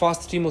in 1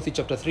 Timothy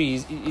chapter 3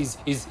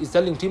 is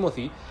telling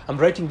Timothy, I'm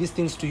writing these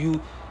things to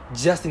you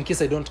just in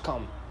case I don't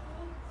come,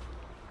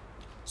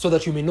 so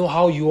that you may know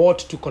how you ought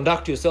to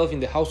conduct yourself in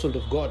the household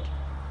of God.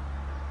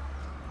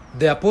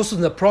 The apostles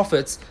and the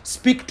prophets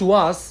speak to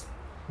us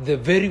the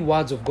very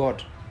words of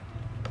God.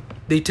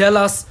 They tell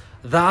us,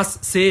 thus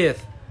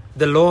saith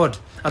the Lord.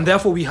 And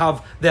therefore we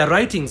have their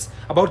writings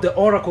about the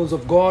oracles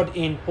of God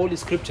in Holy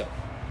Scripture.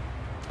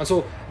 And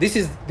so this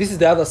is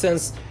the other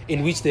sense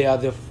in which they are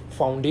the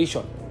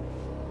foundation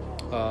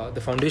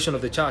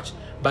of the church,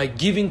 by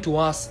giving to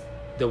us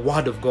the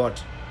Word of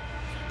God.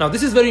 Now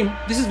this is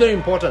very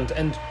important,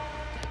 and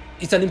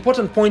it's an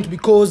important point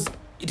because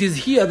it is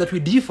here that we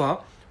differ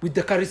with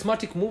the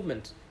charismatic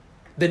movement,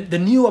 the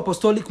new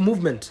apostolic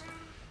movement,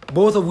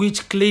 both of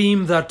which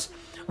claim that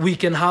we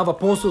can have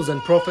apostles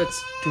and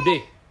prophets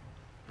today.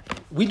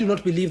 We do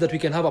not believe that we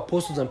can have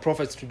apostles and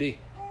prophets today,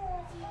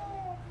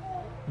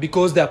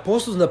 because the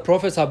apostles and the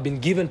prophets have been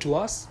given to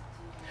us.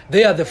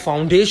 They are the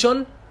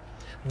foundation.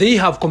 They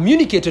have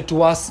communicated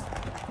to us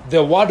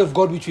the Word of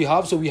God which we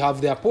have. So we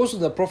have the apostles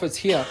and the prophets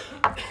here.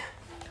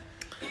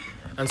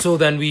 And so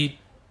then we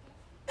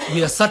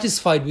are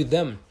satisfied with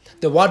them.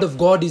 The Word of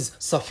God is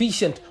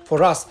sufficient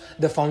for us.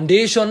 The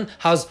foundation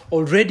has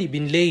already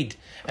been laid,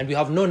 and we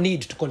have no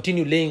need to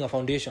continue laying a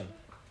foundation.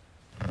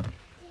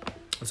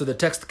 And so the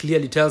text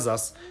clearly tells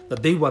us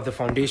that they were the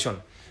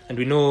foundation. And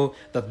we know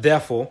that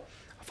therefore,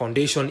 a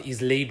foundation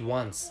is laid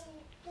once.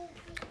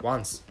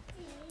 Once.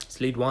 It's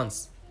laid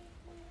once.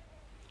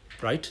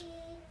 Right?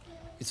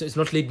 It's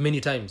not laid many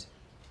times.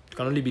 It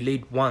can only be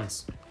laid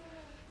once.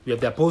 We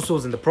have the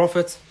apostles and the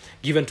prophets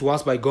given to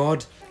us by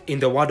God in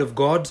the Word of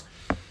God,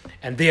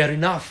 and they are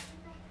enough.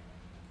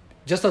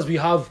 Just as we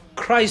have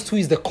Christ, who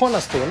is the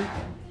cornerstone,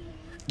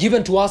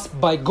 given to us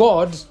by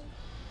God,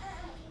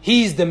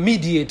 He is the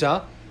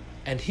mediator,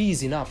 and He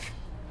is enough.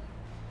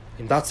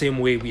 In that same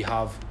way, we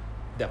have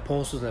the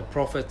apostles and the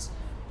prophets,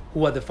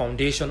 who are the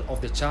foundation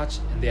of the church,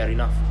 and they are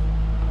enough.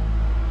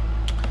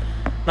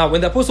 Now,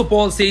 when the Apostle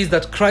Paul says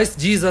that Christ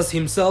Jesus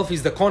Himself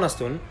is the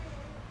cornerstone,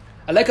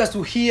 I'd like us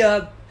to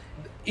hear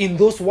in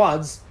those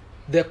words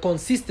the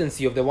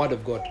consistency of the Word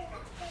of God.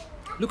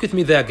 Look with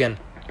me there again.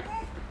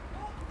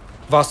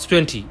 Verse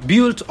 20.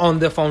 Built on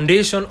the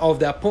foundation of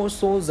the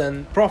apostles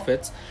and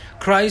prophets,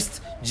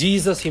 Christ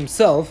Jesus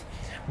Himself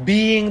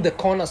being the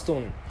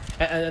cornerstone.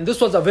 And these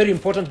words are very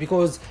important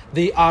because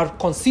they are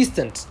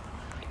consistent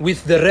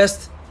with the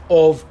rest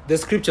of the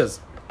scriptures.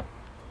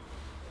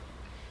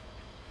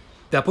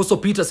 The Apostle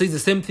Peter says the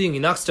same thing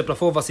in Acts chapter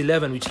 4 verse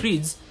 11, which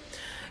reads,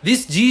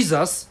 this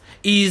Jesus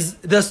is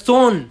the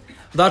stone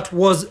that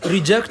was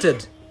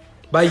rejected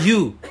by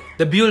you,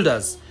 the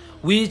builders,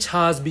 which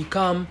has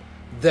become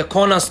the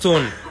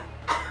cornerstone.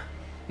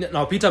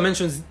 Now Peter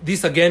mentions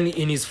this again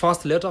in his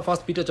first letter, 1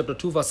 Peter chapter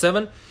 2 verse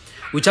 7,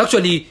 which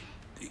actually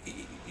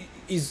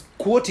is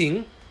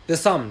quoting the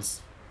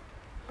Psalms.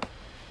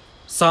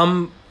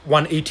 Psalm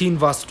 118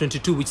 verse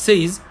 22, which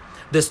says,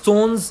 the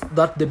stones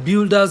that the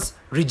builders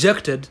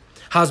rejected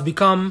has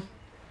become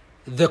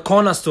the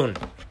cornerstone.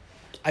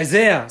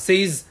 Isaiah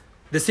says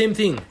the same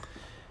thing.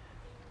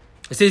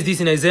 It says this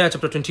in Isaiah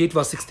chapter 28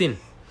 verse 16.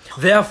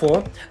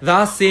 Therefore,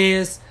 thus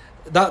says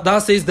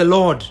the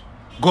Lord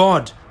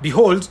God,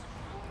 behold,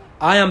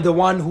 I am the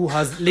one who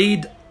has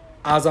laid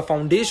as a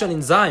foundation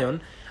in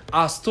Zion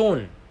a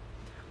stone,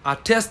 a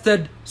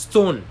tested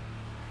stone,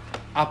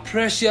 a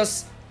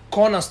precious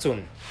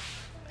cornerstone,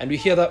 And we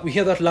hear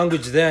that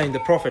language there in the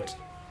prophet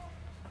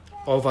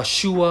of a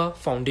sure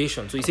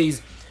foundation. So he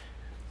says,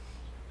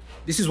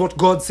 this is what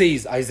God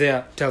says,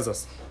 Isaiah tells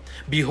us.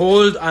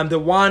 Behold, I am the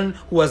one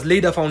who has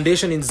laid a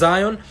foundation in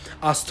Zion,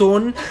 a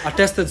stone, a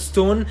tested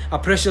stone, a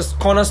precious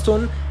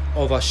cornerstone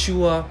of a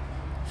sure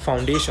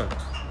foundation.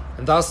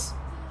 And thus,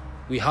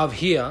 we have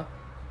here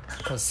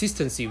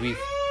consistency with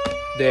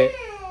the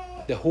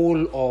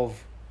whole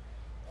of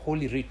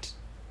Holy Writ,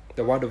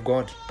 the Word of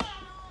God.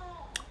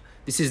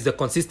 This is the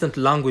consistent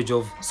language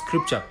of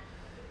Scripture.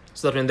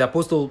 So that when the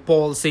Apostle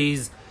Paul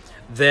says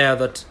there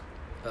that,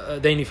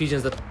 there in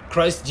Ephesians, that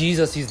Christ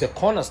Jesus is the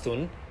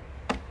cornerstone,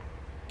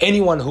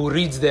 anyone who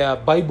reads their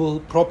Bible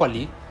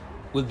properly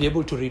will be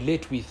able to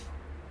relate with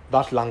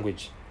that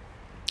language.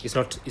 It's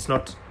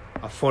not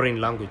a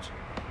foreign language.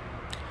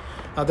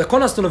 The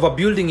cornerstone of a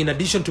building, in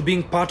addition to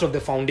being part of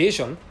the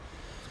foundation,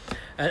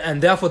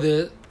 and therefore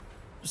the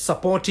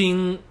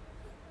supporting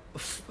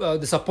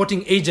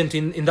agent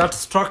in that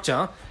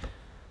structure,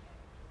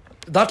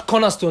 that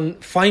cornerstone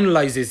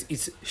finalizes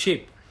its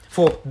shape.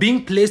 For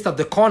being placed at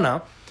the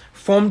corner,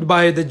 formed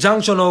by the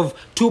junction of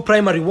two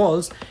primary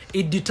walls,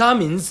 it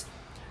determines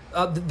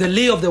the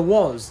lay of the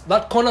walls.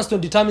 That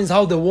cornerstone determines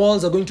how the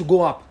walls are going to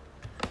go up.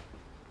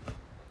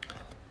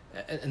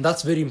 And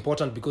that's very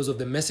important because of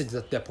the message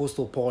that the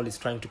Apostle Paul is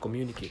trying to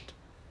communicate.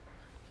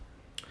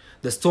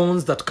 The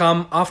stones that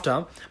come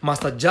after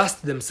must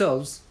adjust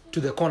themselves to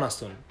the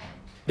cornerstone.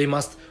 They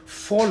must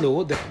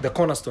follow the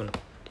cornerstone,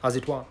 as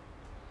it were.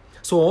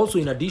 So also,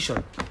 in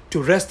addition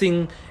to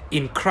resting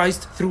in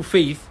Christ through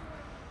faith,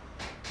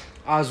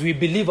 as we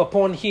believe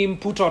upon Him,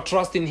 put our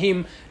trust in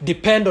Him,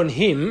 depend on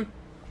Him,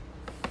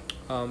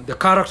 the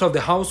character of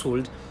the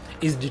household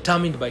is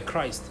determined by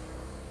Christ.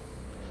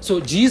 So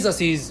Jesus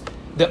is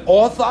the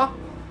author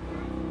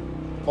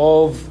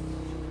of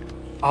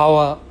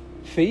our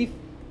faith,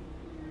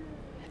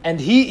 and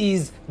He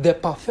is the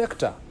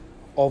perfecter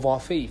of our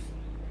faith.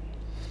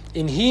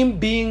 In Him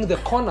being the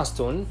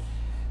cornerstone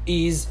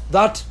is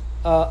that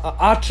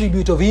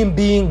attribute of Him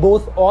being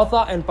both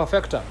author and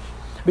perfecter.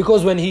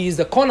 Because when He is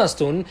the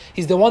cornerstone,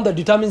 He's the one that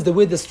determines the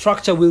way the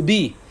structure will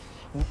be.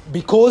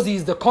 Because He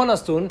is the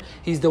cornerstone,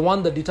 He's the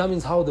one that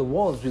determines how the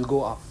walls will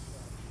go up.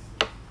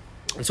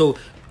 And so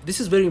this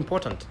is very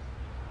important.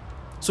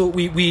 So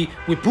we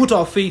put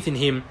our faith in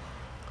Him,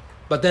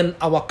 but then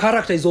our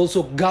character is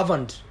also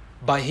governed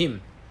by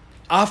Him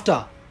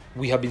after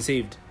we have been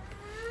saved.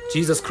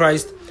 Jesus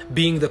Christ,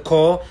 being the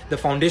core, the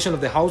foundation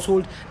of the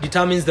household,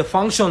 determines the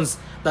functions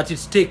that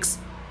it takes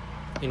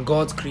in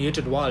God's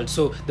created world.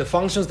 So the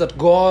functions that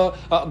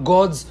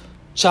God's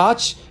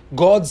church,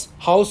 God's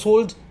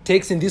household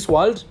takes in this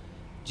world,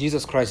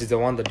 Jesus Christ is the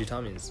one that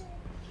determines.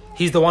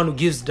 He's the one who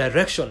gives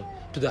direction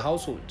to the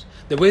household.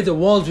 The way the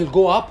walls will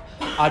go up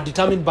are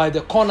determined by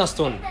the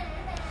cornerstone.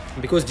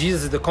 And because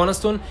Jesus is the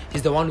cornerstone,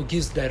 He's the one who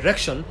gives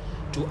direction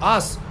to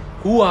us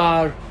who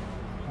are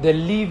the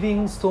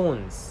living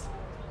stones.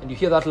 And you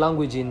hear that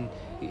language in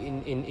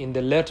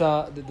the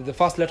letter, the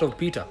first letter of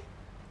Peter.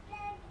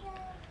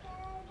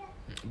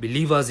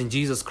 Believers in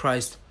Jesus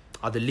Christ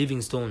are the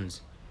living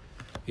stones.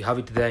 We have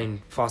it there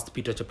in 1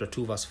 Peter chapter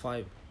 2, verse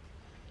 5.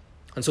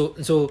 And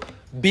so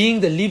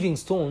being the living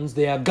stones,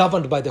 they are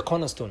governed by the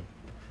cornerstone.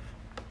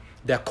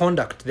 Their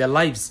conduct, their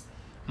lives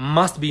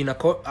must be in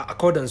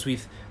accordance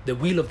with the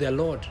will of their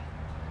Lord,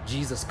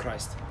 Jesus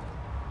Christ,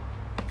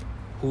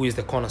 who is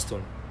the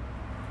cornerstone.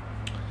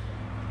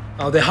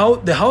 Now the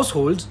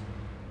household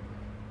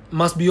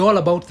must be all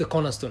about the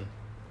cornerstone,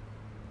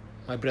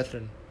 my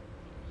brethren.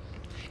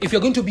 If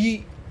you're going to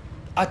be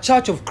a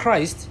church of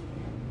Christ,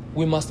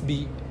 we must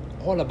be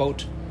all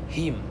about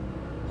Him,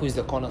 who is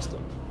the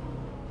cornerstone.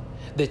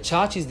 The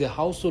church is the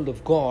household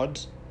of God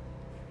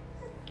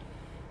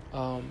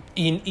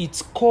in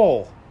its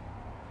core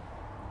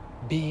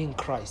being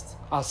Christ.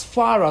 As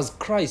far as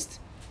Christ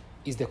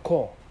is the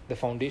core, the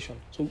foundation.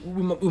 So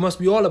we must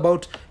be all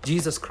about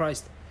Jesus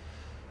Christ.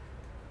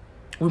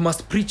 We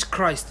must preach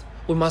Christ.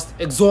 We must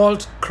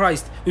exalt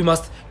Christ. We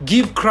must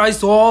give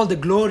Christ all the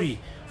glory.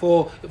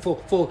 For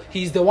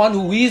He is the one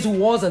who is, who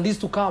was, and is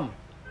to come.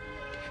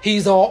 He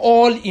is our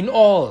all in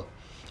all.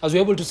 As we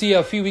were able to see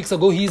a few weeks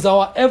ago, He is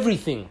our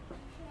everything.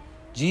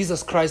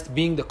 Jesus Christ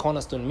being the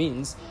cornerstone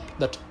means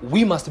that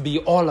we must be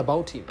all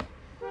about Him.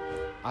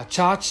 A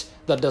church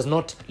that does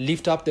not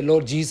lift up the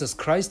Lord Jesus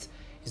Christ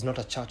is not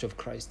a church of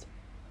Christ.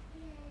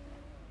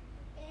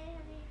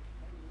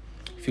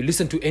 If you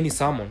listen to any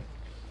sermon,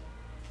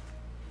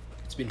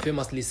 it's been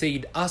famously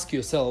said, ask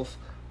yourself,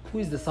 who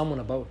is the sermon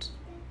about?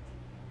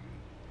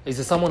 Is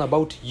the sermon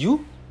about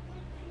you,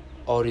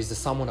 or is the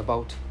sermon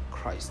about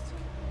Christ?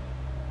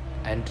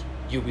 And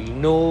you will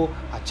know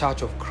a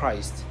church of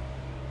Christ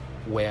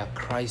where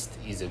Christ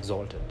is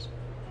exalted,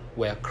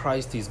 where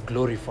Christ is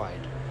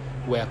glorified,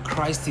 where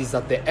Christ is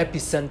at the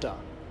epicenter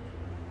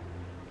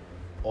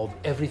of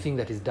everything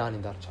that is done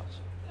in that church.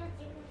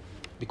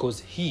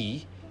 Because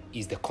He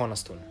is the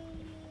cornerstone.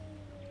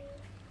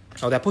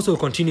 Now the apostle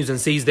continues and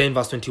says there in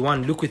verse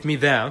 21, look with me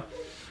there,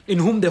 in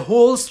whom the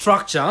whole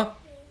structure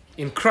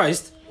in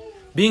Christ,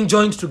 being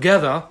joined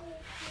together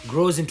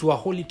grows into a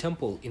holy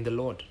temple in the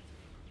Lord.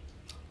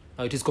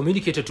 Now it is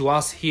communicated to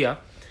us here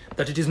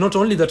that it is not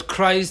only that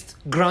Christ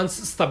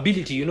grants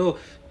stability,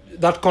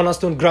 that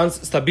cornerstone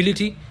grants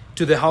stability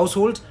to the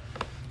household.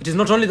 It is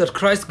not only that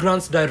Christ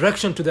grants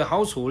direction to the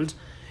household,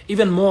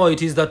 even more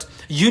it is that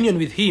union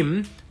with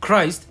him,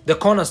 Christ, the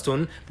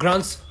cornerstone,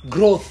 grants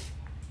growth.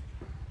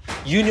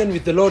 Union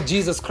with the Lord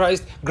Jesus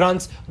Christ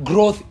grants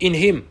growth in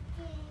him.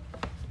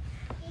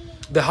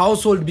 The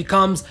household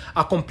becomes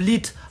a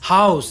complete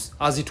house,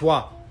 as it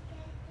were.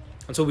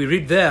 And so we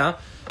read there,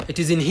 it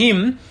is in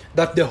him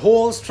that the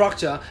whole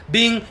structure,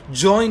 being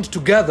joined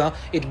together,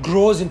 it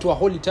grows into a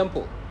holy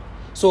temple.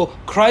 So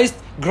Christ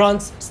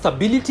grants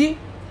stability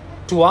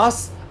to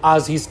us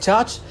as his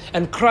church,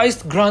 and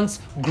Christ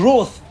grants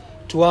growth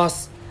to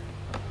us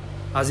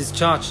as his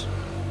church.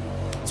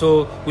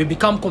 So we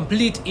become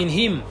complete in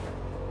him.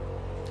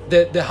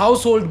 The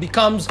household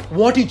becomes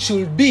what it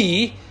should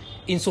be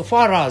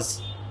insofar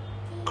as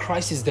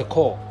Christ is the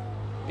core,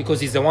 because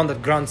he's the one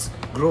that grants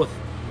growth.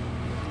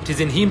 It is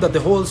in him that the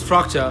whole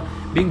structure,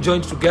 being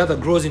joined together,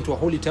 grows into a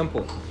holy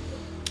temple.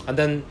 And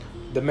then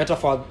the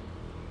metaphor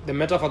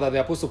that the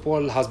Apostle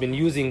Paul has been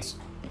using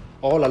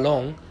all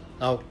along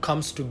now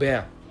comes to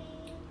bear.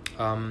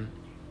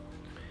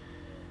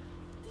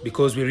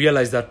 Because we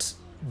realize that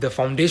the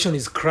foundation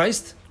is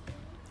Christ,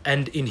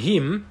 and in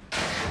him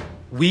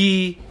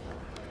we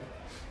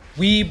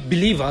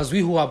believers, we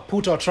who have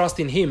put our trust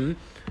in him,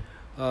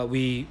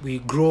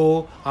 we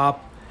grow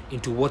up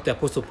into what the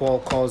Apostle Paul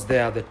calls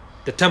there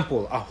the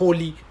temple, a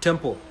holy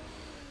temple.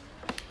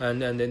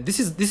 And this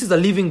is a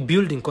living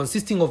building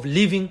consisting of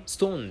living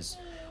stones,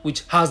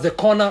 which has the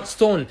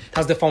cornerstone,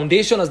 has the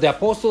foundation as the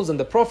apostles and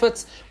the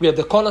prophets. We have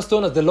the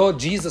cornerstone as the Lord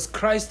Jesus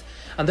Christ,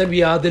 and then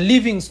we are the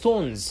living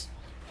stones.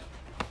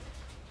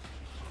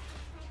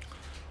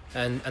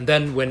 And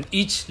then when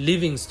each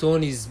living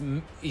stone is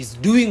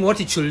doing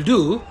what it should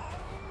do,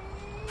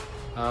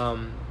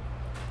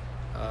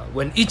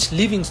 when each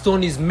living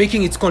stone is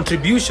making its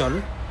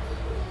contribution,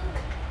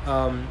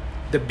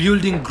 the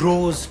building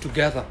grows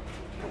together.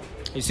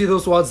 You see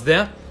those words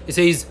there? It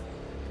says,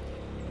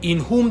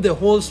 in whom the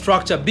whole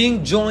structure,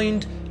 being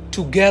joined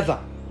together.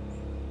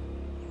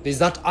 There's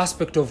that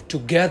aspect of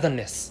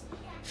togetherness,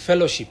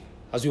 fellowship,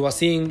 as we were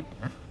seeing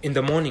in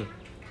the morning.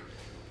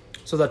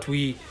 So that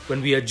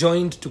when we are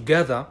joined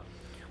together,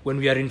 when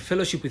we are in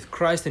fellowship with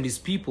Christ and his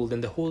people, then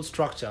the whole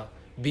structure,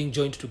 being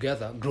joined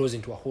together, grows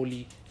into a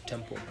holy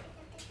temple.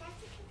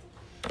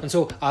 And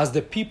so, as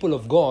the people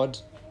of God,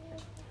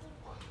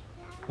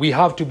 we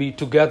have to be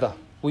together.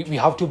 We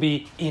have to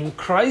be in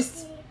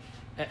Christ,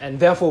 and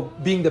therefore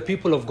being the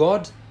people of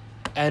God,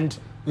 and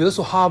we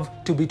also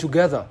have to be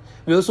together.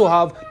 We also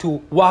have to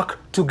work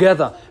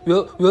together. We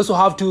also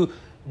have to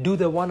do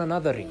the one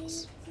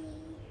anotherings.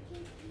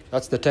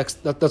 That's the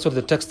text. That's what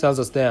the text tells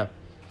us there.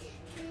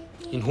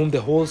 In whom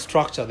the whole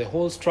structure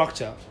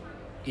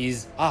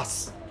is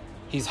us,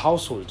 his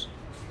household.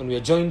 When we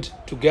are joined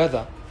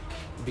together,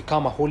 we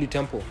become a holy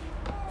temple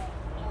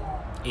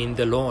in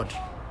the Lord.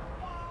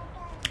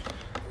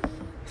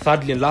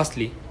 Thirdly and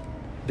lastly,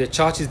 the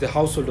church is the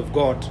household of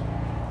God,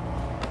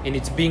 and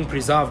it's being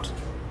preserved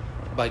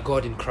by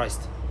God in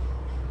Christ.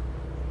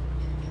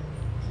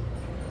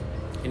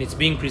 And it's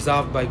being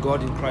preserved by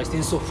God in Christ,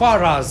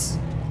 insofar as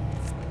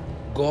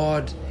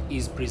God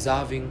is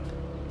preserving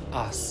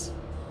us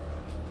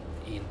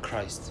in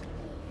Christ.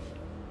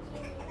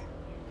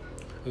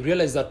 We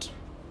realize that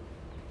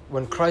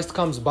when Christ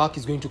comes back,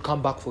 he's going to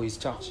come back for his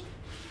church.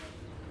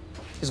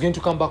 He's going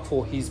to come back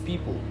for his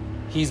people,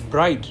 his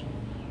bride.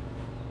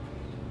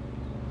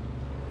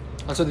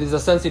 And so there's a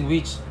sense in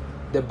which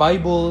the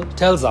Bible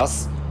tells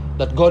us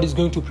that God is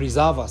going to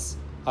preserve us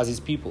as his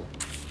people.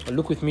 And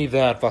look with me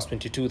there at verse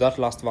 22, that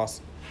last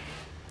verse.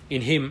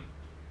 In him,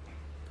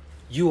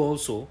 you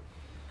also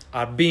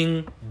are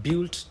being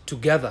built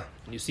together.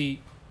 You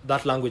see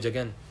that language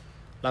again,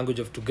 language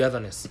of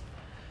togetherness.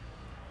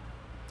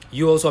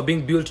 You also are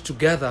being built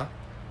together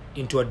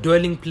into a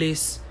dwelling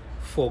place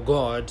for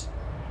God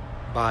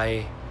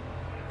by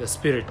the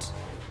Spirit.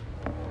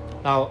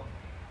 Now,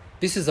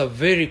 this is a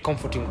very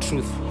comforting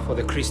truth for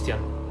the Christian.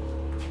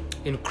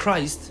 In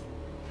Christ,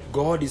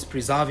 God is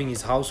preserving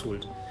his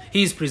household.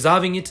 He is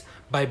preserving it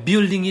by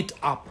building it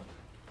up.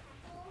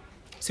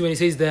 See when he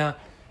says there,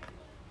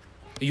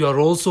 you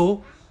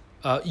also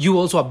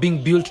are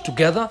being built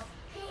together.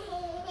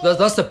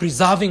 That's the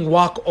preserving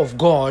work of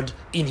God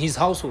in his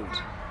household.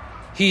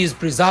 He is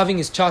preserving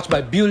his church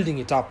by building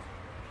it up.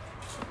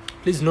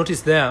 Please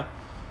notice there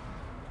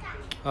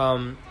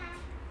that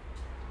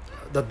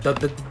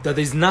there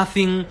is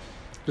nothing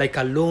like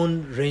a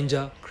Lone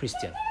Ranger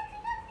Christian.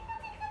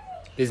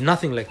 There's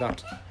nothing like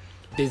that.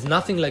 There's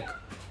nothing like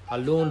a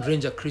Lone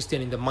Ranger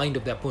Christian in the mind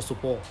of the Apostle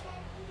Paul.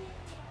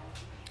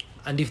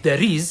 And if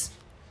there is,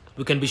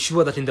 we can be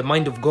sure that in the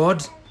mind of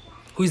God,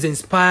 who is the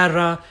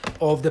inspirer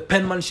of the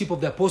penmanship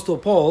of the Apostle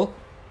Paul,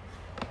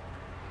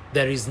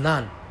 there is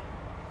none.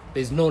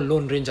 There is no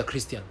Lone Ranger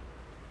Christian.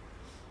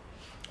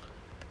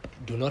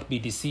 Do not be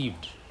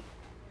deceived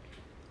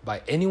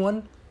by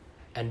anyone,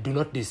 and do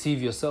not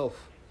deceive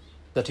yourself.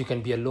 that you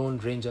can be a Lone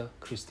Ranger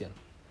Christian.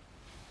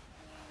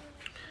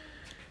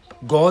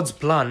 God's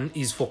plan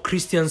is for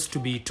Christians to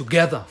be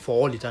together for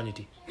all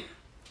eternity.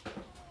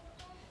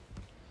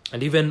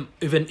 And even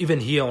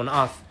here on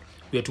earth,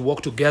 we are to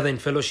walk together in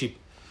fellowship,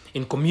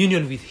 in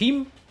communion with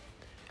Him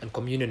and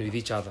communion with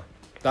each other.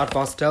 That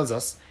verse tells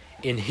us,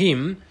 in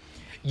Him,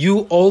 you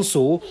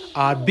also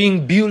are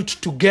being built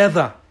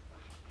together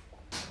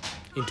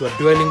into a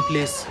dwelling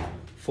place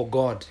for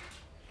God.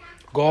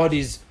 God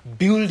is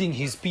building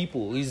His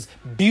people. He's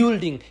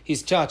building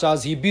His church.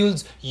 As He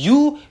builds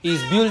you, He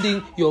is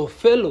building your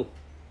fellow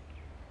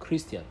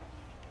Christian.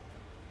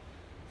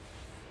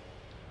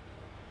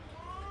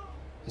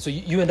 So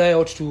you and I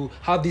ought to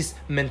have this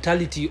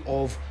mentality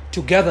of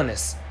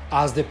togetherness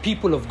as the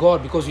people of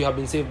God, because we have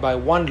been saved by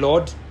one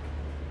Lord,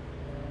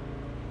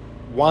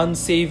 one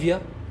Savior,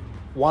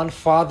 one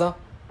Father.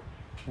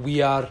 We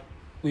have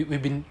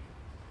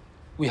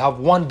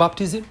one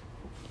baptism,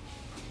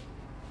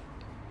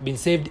 been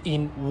saved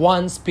in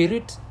one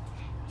Spirit.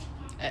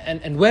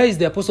 And where is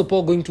the Apostle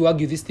Paul going to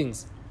argue these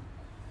things?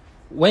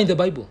 Where in the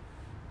Bible?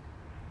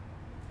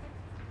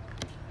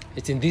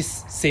 It's in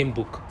this same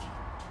book.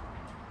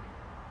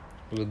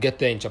 We'll get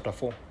there in chapter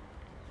 4.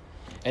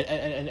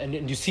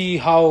 And you see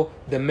how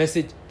the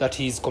message that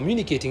he's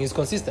communicating is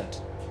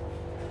consistent.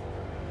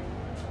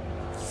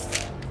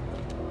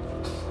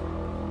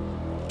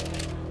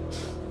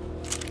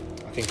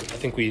 I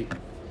think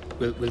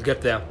we'll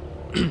get there.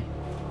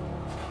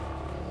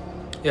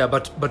 Yeah,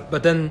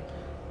 but then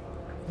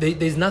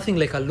there's nothing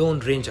like a Lone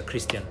Ranger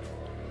Christian.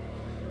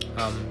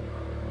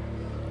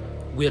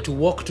 We are to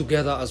walk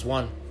together as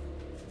one.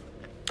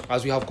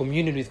 As we have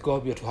communion with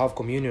God, we are to have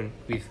communion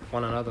with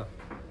one another.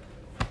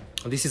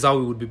 And this is how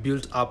we would be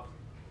built up.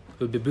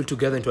 We'll be built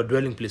together into a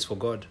dwelling place for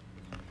God.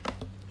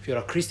 If you're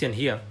a Christian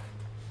here,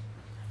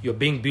 you're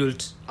being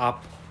built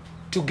up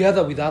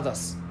together with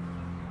others.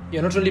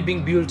 You're not only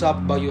being built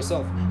up by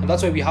yourself. And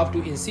that's why we have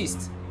to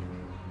insist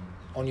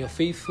on your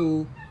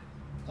faithful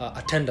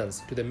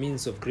attendance to the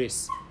means of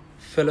grace.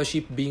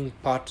 Fellowship being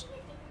part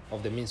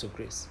of the means of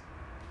grace.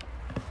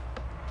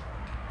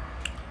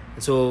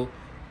 And so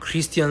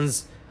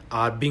Christians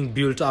are being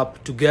built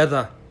up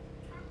together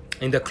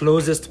in the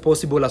closest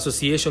possible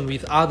association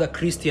with other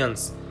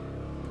Christians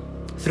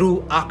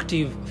through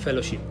active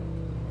fellowship.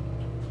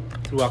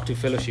 Through active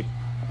fellowship.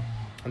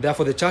 And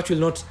therefore the church will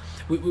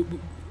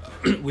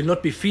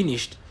not be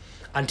finished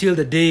until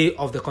the day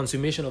of the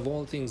consummation of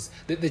all things.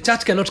 The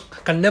church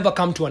can never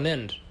come to an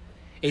end.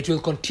 It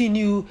will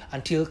continue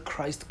until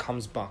Christ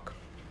comes back.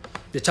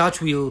 The church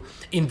will,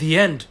 in the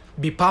end,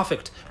 be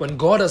perfect. When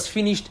God has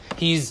finished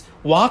His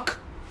work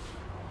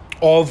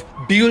of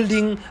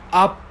building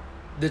up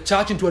the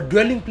church into a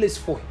dwelling place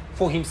for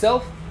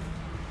Himself,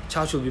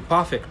 church will be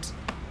perfect.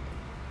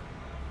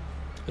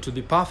 It will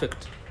be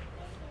perfect.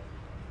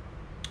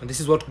 And this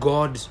is what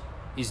God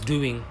is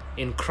doing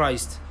in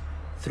Christ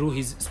through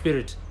His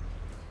Spirit.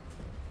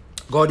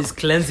 God is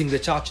cleansing the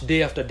church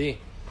day after day.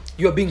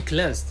 You are being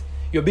cleansed.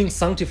 You're being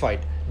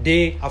sanctified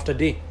day after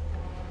day.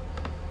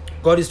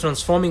 God is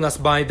transforming us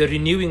by the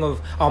renewing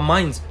of our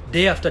minds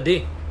day after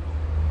day.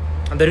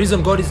 And the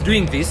reason God is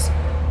doing this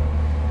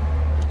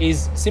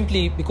is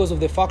simply because of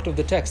the fact of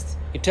the text.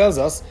 It tells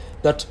us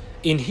that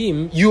in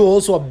Him, you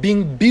also are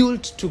being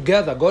built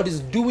together. God is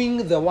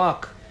doing the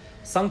work,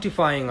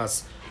 sanctifying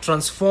us,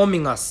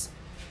 transforming us,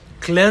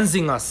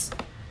 cleansing us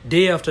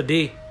day after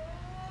day.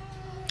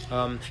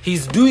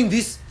 He's doing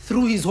this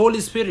through His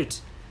Holy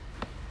Spirit.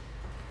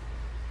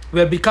 We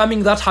are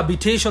becoming that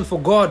habitation for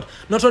God,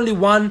 not only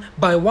one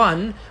by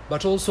one,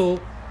 but also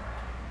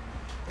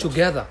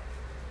together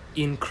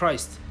in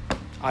Christ.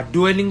 A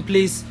dwelling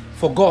place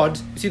for God.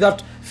 You see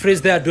that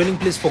phrase there, dwelling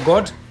place for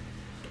God,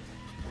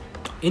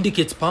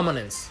 indicates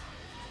permanence.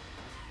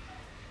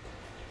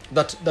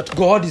 That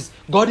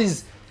God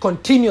is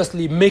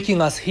continuously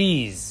making us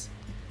His.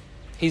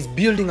 He's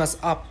building us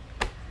up.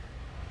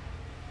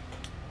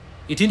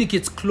 It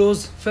indicates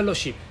close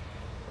fellowship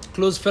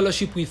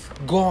with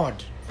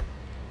God,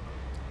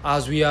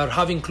 as we are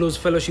having close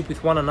fellowship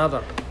with one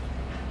another.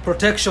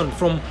 Protection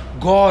from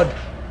God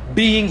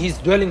being His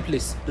dwelling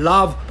place.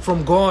 Love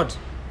from God,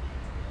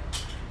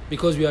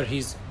 because we are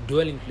His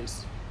dwelling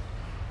place.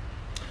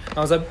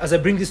 Now, as I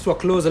bring this to a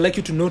close, I'd like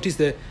you to notice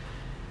the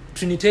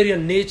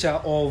Trinitarian nature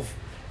of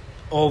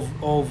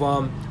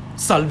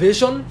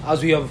salvation,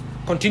 as we have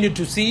continued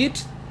to see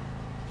it,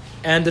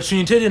 and the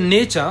Trinitarian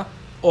nature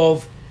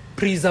of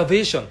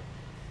preservation.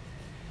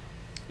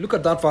 Look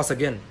at that verse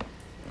again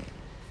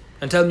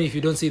and tell me if you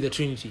don't see the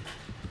Trinity.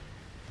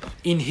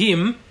 In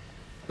Him,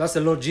 that's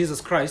the Lord Jesus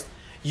Christ,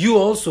 you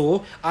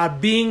also are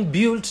being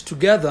built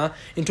together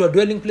into a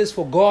dwelling place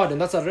for God,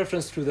 and that's a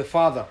reference to the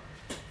Father,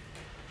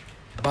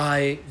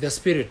 by the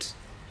Spirit,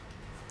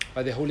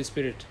 by the Holy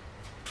Spirit.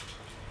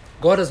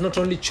 God has not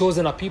only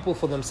chosen a people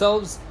for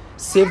themselves,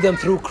 saved them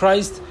through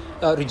Christ,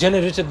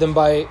 regenerated them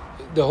by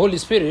the Holy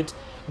Spirit.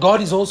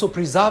 God is also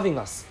preserving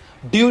us,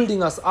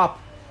 building us up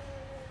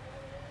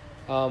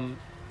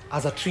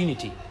as a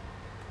Trinity.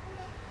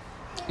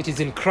 It is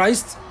in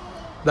Christ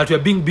that we are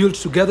being built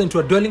together into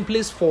a dwelling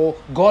place for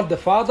God the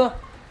Father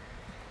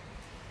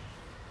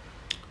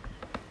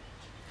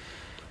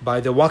by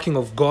the working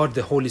of God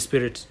the Holy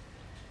Spirit.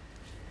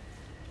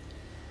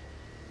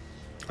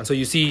 And so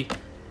you see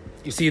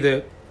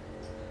the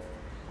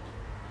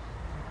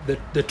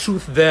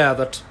truth there,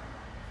 that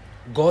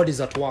God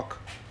is at work.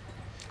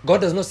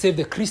 God does not save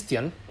the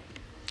Christian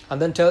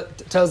and then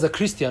tells the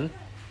Christian,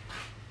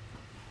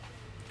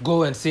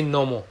 go and sin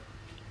no more.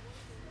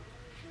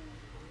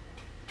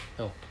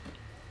 No.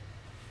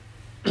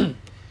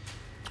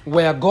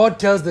 Where God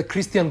tells the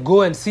Christian,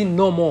 go and sin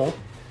no more,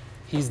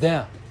 He's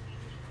there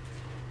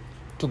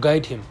to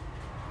guide him,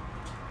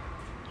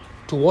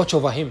 to watch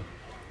over him,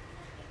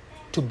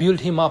 to build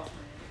him up,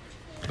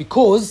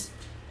 because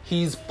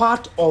he is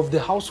part of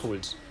the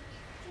household.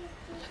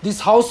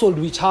 This household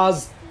which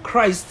has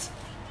Christ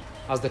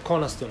as the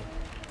cornerstone.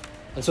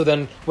 And so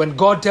then when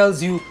God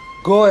tells you,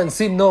 go and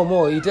sin no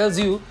more, He tells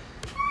you,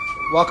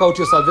 work out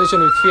your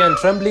salvation with fear and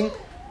trembling,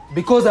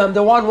 because I am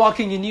the one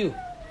working in you.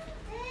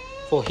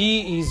 For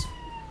He is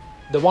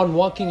the one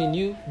working in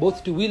you,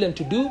 both to will and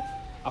to do,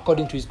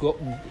 according to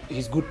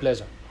His good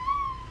pleasure.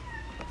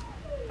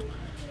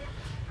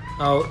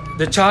 Now,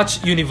 the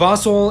church,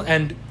 universal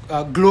and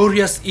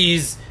glorious,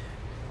 is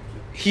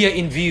here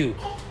in view,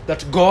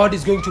 that God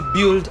is going to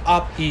build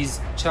up His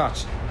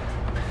church.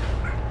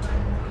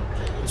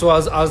 So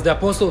as the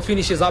apostle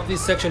finishes up this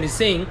section, he's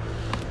saying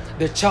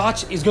the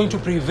church is going to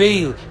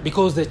prevail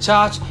because the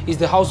church is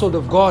the household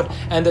of God,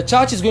 and the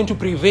church is going to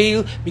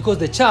prevail because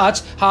the church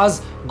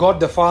has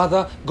God the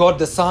Father, God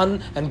the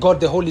Son, and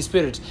God the Holy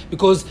Spirit.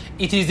 Because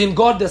it is in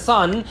God the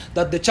Son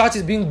that the church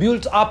is being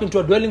built up into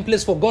a dwelling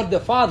place for God the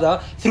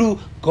Father through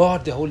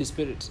God the Holy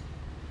Spirit.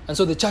 And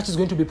so the church is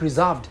going to be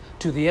preserved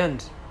to the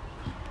end.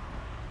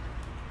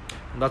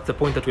 And that's the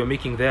point that we're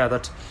making there,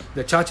 that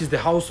the church is the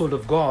household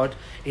of God,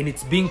 and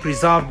it's being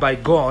preserved by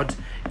God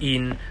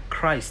in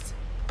Christ.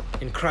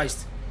 In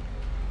Christ.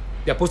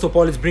 The Apostle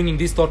Paul is bringing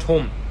this thought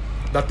home,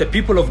 that the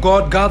people of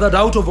God gathered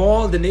out of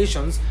all the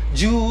nations,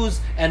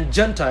 Jews and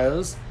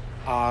Gentiles,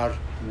 are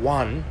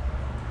one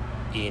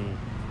in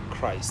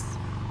Christ.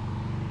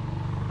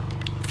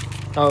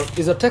 Now,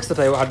 is a text that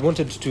I had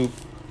wanted to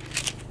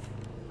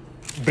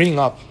bring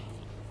up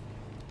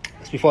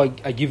before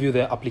I give you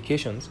the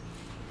applications.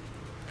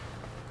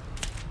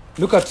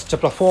 Look at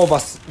chapter 4,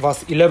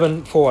 verse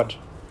 11 forward.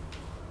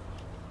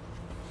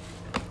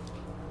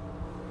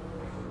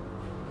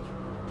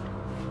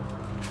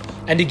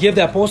 And He gave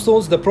the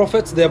apostles, the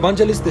prophets, the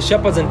evangelists, the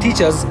shepherds and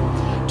teachers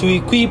to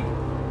equip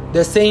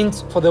the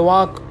saints for the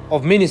work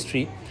of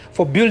ministry,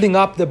 for building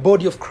up the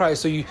body of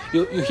Christ. So you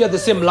hear the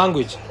same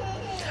language.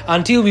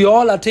 Until we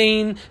all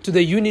attain to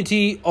the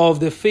unity of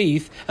the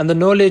faith and the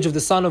knowledge of the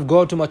Son of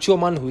God, to mature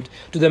manhood,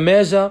 to the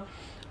measure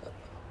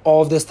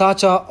of the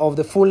stature of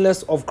the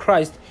fullness of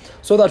Christ,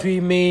 so that we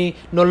may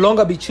no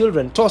longer be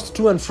children, tossed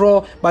to and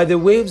fro by the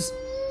waves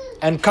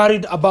and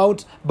carried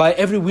about by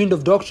every wind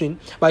of doctrine,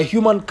 by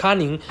human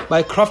cunning,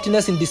 by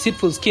craftiness in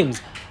deceitful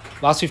schemes.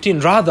 Verse 15,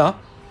 rather,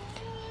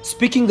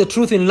 speaking the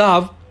truth in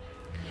love,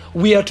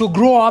 we are to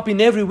grow up in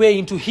every way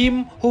into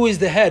Him who is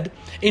the head,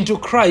 into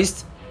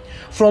Christ,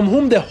 from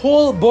whom the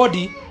whole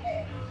body,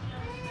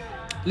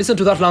 listen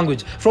to that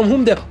language, from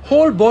whom the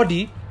whole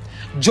body,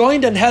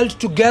 joined and held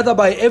together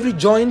by every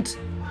joint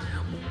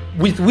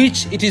with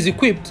which it is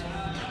equipped,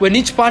 when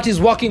each part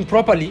is working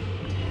properly,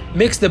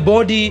 makes the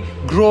body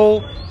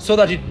grow so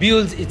that it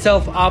builds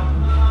itself up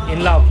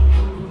in love.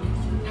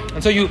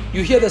 And so you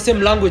hear the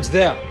same language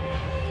there,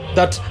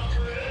 that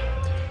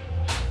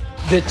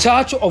the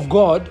church of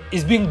God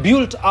is being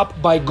built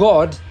up by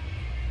God,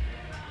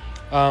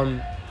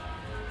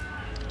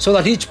 so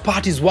that each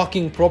part is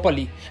working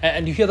properly.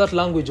 And you hear that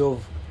language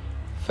of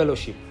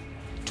fellowship,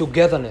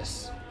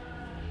 togetherness,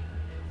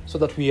 so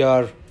that we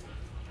are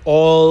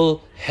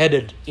all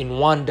headed in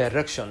one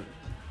direction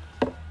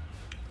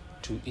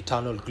to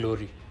eternal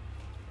glory.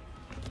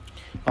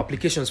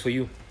 Applications for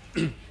you.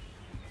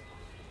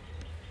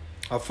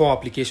 Our 4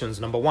 applications.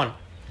 Number 1,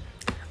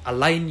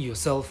 align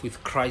yourself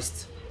with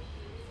Christ,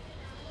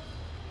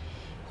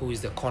 who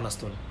is the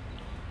cornerstone.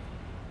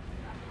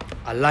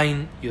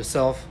 Align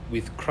yourself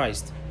with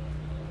Christ,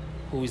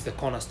 who is the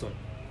cornerstone.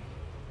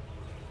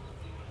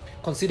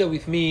 Consider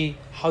with me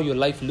how your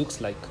life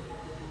looks like.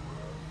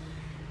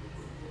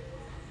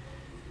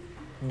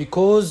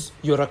 Because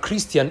you're a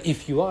Christian,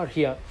 if you are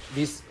here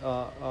this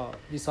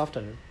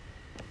afternoon,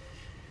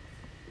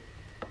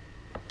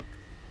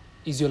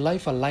 is your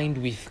life aligned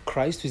with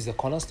Christ, who is the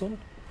cornerstone?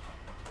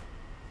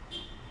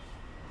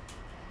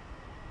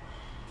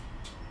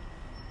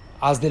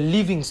 As the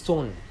living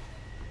stone,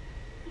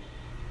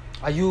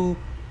 are you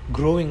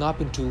growing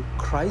up into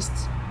Christ?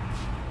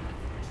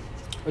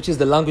 Which is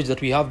the language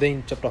that we have there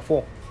in chapter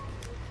 4.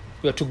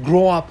 We are to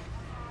grow up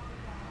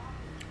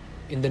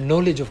in the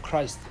knowledge of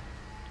Christ.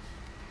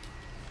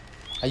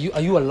 Are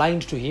you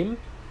aligned to Him?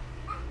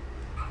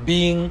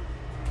 Being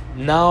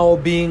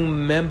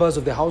members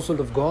of the household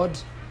of God,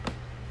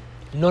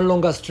 no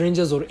longer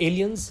strangers or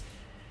aliens,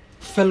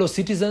 fellow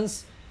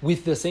citizens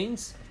with the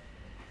saints.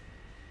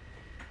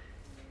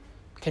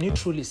 Can you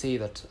truly say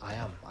that I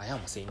am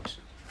a saint?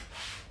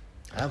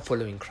 I am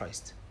following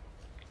Christ.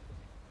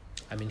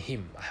 I'm in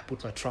Him. I have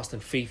put my trust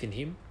and faith in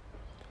Him,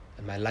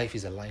 and my life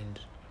is aligned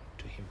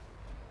to Him.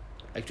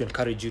 I'd like to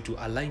encourage you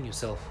to align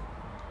yourself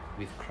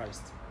with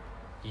Christ.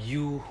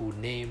 You who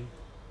name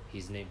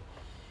His name.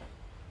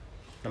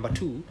 Number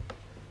 2,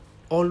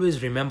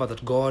 always remember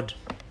that God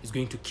is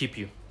going to keep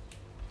you.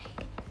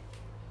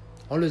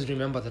 Always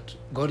remember that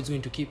God is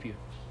going to keep you.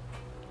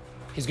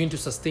 He's going to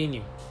sustain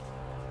you.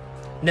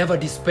 Never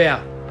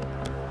despair.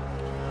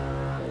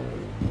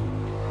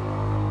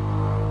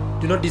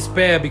 Do not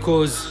despair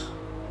because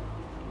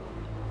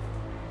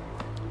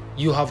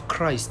you have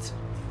Christ,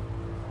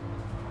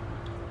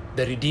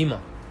 the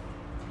Redeemer.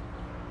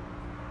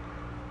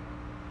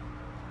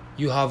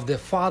 You have the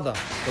Father,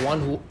 the one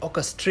who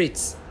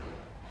orchestrates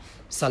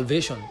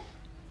salvation.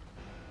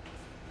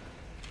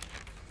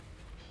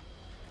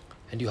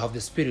 And you have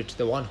the Spirit,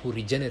 the one who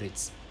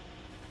regenerates.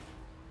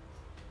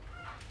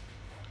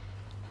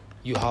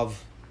 You have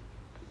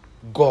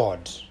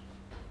God,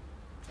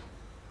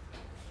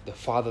 the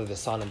Father, the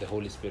Son, and the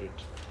Holy Spirit.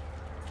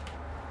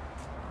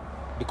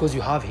 Because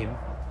you have Him,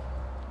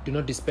 do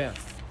not despair.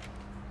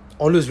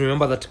 Always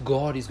remember that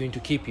God is going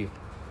to keep you.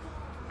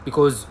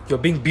 Because you're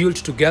being built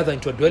together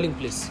into a dwelling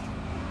place.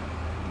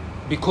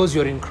 Because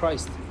you're in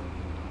Christ.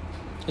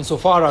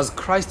 Insofar as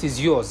Christ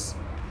is yours.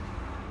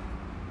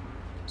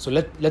 So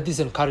let this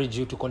encourage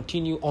you to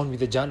continue on with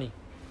the journey.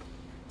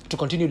 To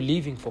continue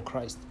living for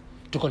Christ.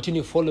 To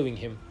continue following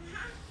Him.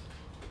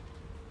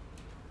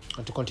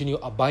 And to continue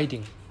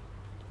abiding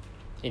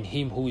in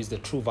Him who is the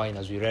true vine,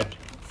 as we read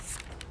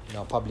in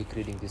our public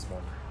reading this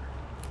morning.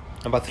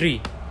 Number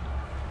 3,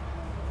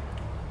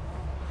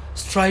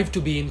 strive to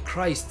be in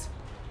Christ.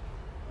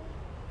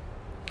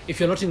 If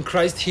you're not in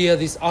Christ here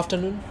this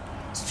afternoon,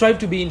 strive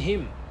to be in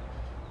Him.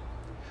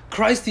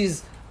 Christ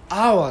is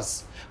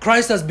ours.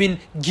 Christ has been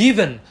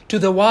given to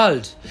the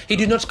world. He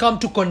did not come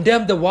to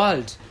condemn the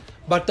world,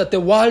 but that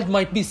the world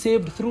might be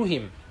saved through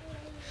Him.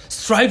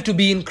 Strive to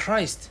be in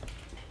Christ.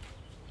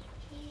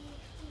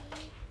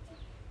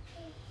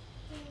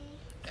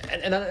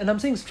 And I'm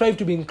saying strive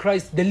to be in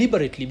Christ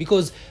deliberately,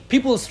 because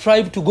people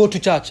strive to go to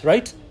church,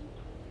 right?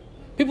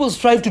 People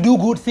strive to do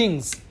good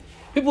things.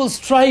 People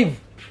strive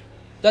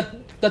that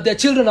their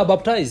children are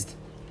baptized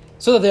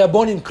so that they are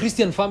born in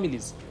Christian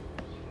families.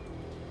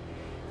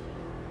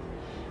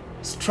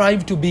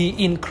 Strive to be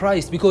in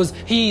Christ because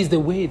He is the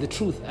way, the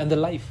truth, and the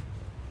life.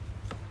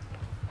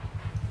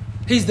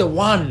 He is the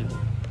one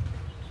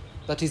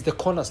that is the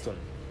cornerstone.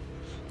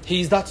 He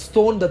is that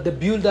stone that the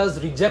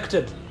builders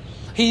rejected.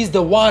 He is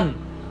the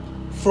one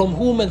from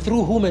whom and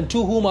through whom and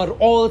to whom are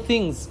all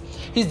things.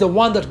 He's the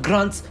one that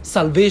grants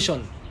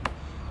salvation.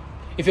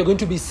 If you're going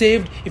to be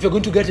saved, if you're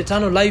going to get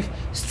eternal life,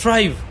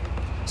 strive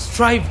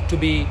to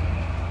be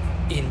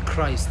in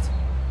Christ.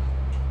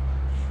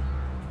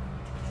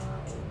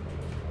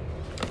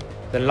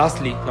 Then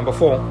lastly, number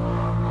 4,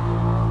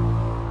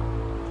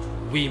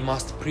 we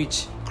must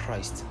preach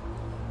Christ.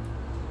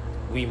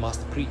 We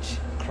must preach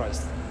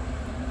Christ.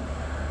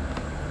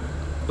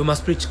 We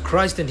must preach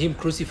Christ and Him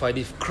crucified.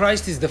 If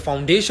Christ is the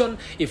foundation,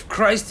 if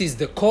Christ is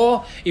the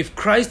core, if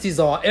Christ is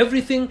our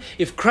everything,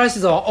 if Christ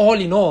is our all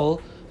in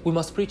all, we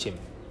must preach Him.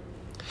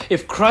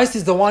 If Christ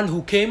is the one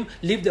who came,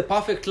 lived the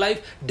perfect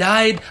life,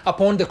 died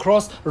upon the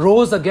cross,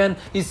 rose again,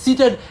 is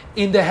seated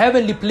in the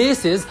heavenly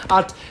places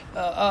at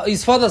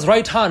His Father's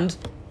right hand,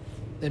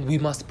 then we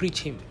must preach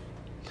Him.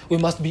 We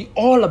must be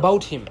all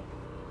about Him.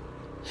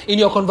 In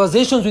your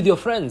conversations with your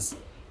friends,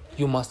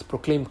 you must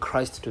proclaim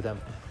Christ to them.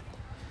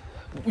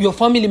 Your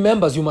family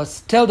members, you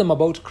must tell them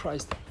about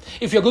Christ.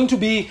 If you're going to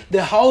be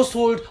the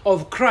household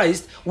of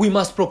Christ, we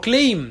must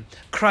proclaim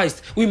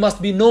Christ. We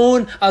must be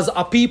known as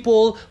a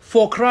people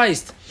for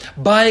Christ,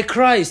 by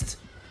Christ.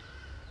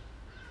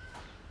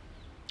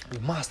 We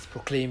must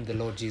proclaim the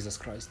Lord Jesus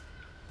Christ.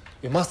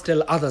 We must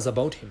tell others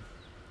about Him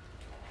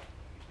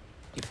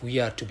if we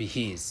are to be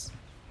His.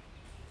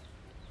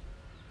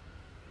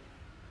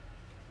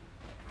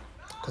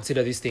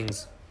 Consider these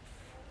things.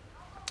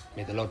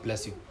 May the Lord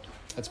bless you.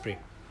 Let's pray.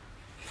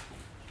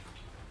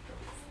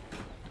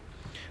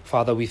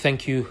 Father, we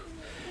thank You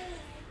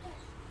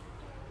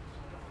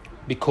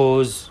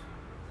because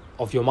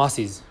of Your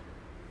mercies.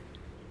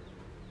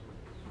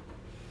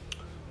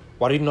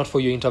 Were it not for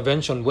Your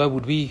intervention, where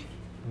would we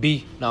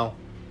be now?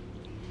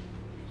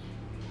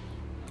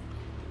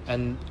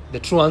 And the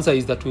true answer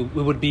is that we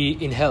would be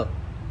in hell.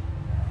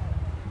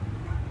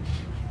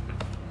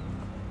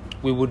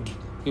 We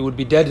would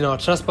be dead in our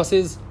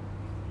trespasses,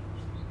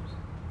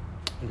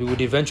 and we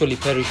would eventually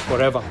perish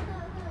forever.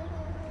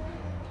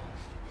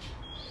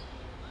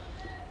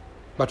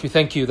 But we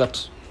thank You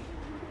that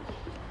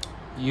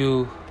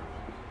You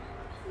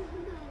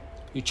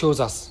chose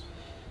us.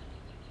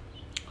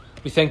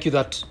 We thank You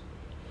that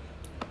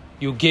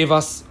You gave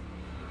us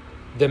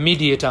the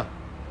mediator,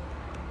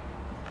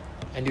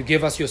 and You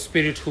gave us Your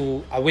Spirit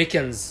who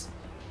awakens,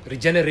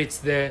 regenerates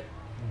the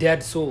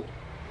dead soul.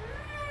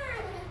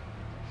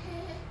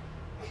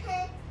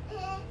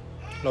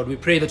 Lord, we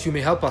pray that You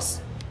may help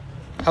us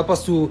Help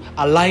us to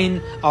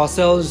align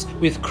ourselves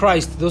with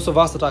Christ, those of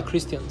us that are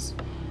Christians.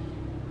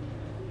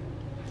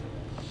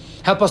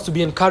 Help us to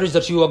be encouraged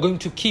that you are going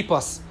to keep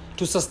us,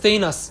 to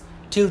sustain us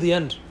till the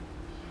end.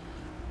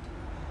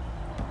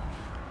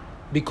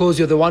 Because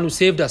you're the one who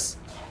saved us.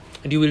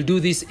 And you will do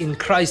this in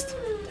Christ,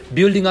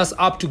 building us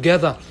up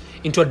together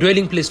into a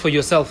dwelling place for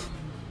yourself.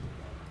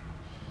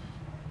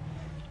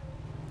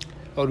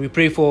 Lord, we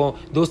pray for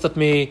those that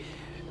may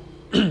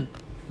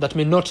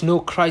not know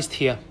Christ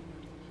here.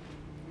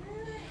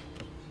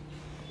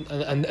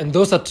 And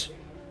those that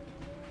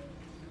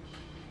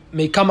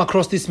may come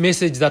across this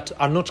message that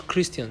are not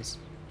Christians,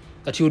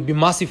 that you would be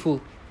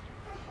merciful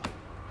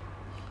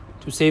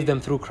to save them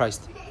through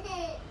Christ.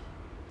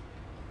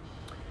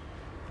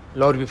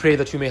 Lord, we pray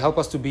that you may help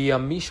us to be a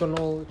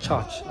missional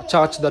church, a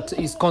church that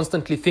is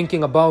constantly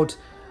thinking about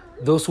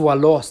those who are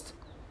lost,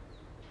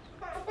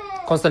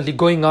 constantly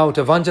going out,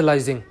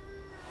 evangelizing.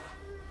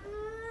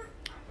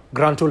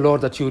 Grant, O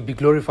Lord, that you would be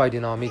glorified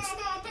in our midst.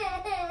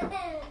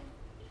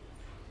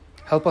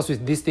 Help us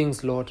with these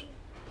things, Lord.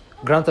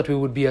 Grant that we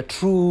would be a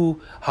true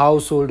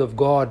household of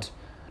God,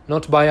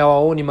 not by our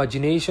own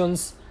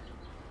imaginations,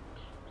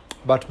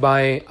 but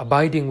by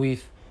abiding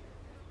with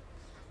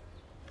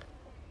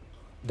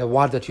the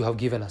word that you have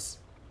given us.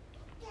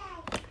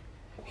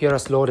 Hear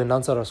us, Lord, and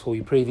answer us, for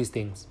we pray these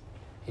things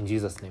in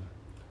Jesus' name.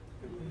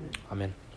 Amen.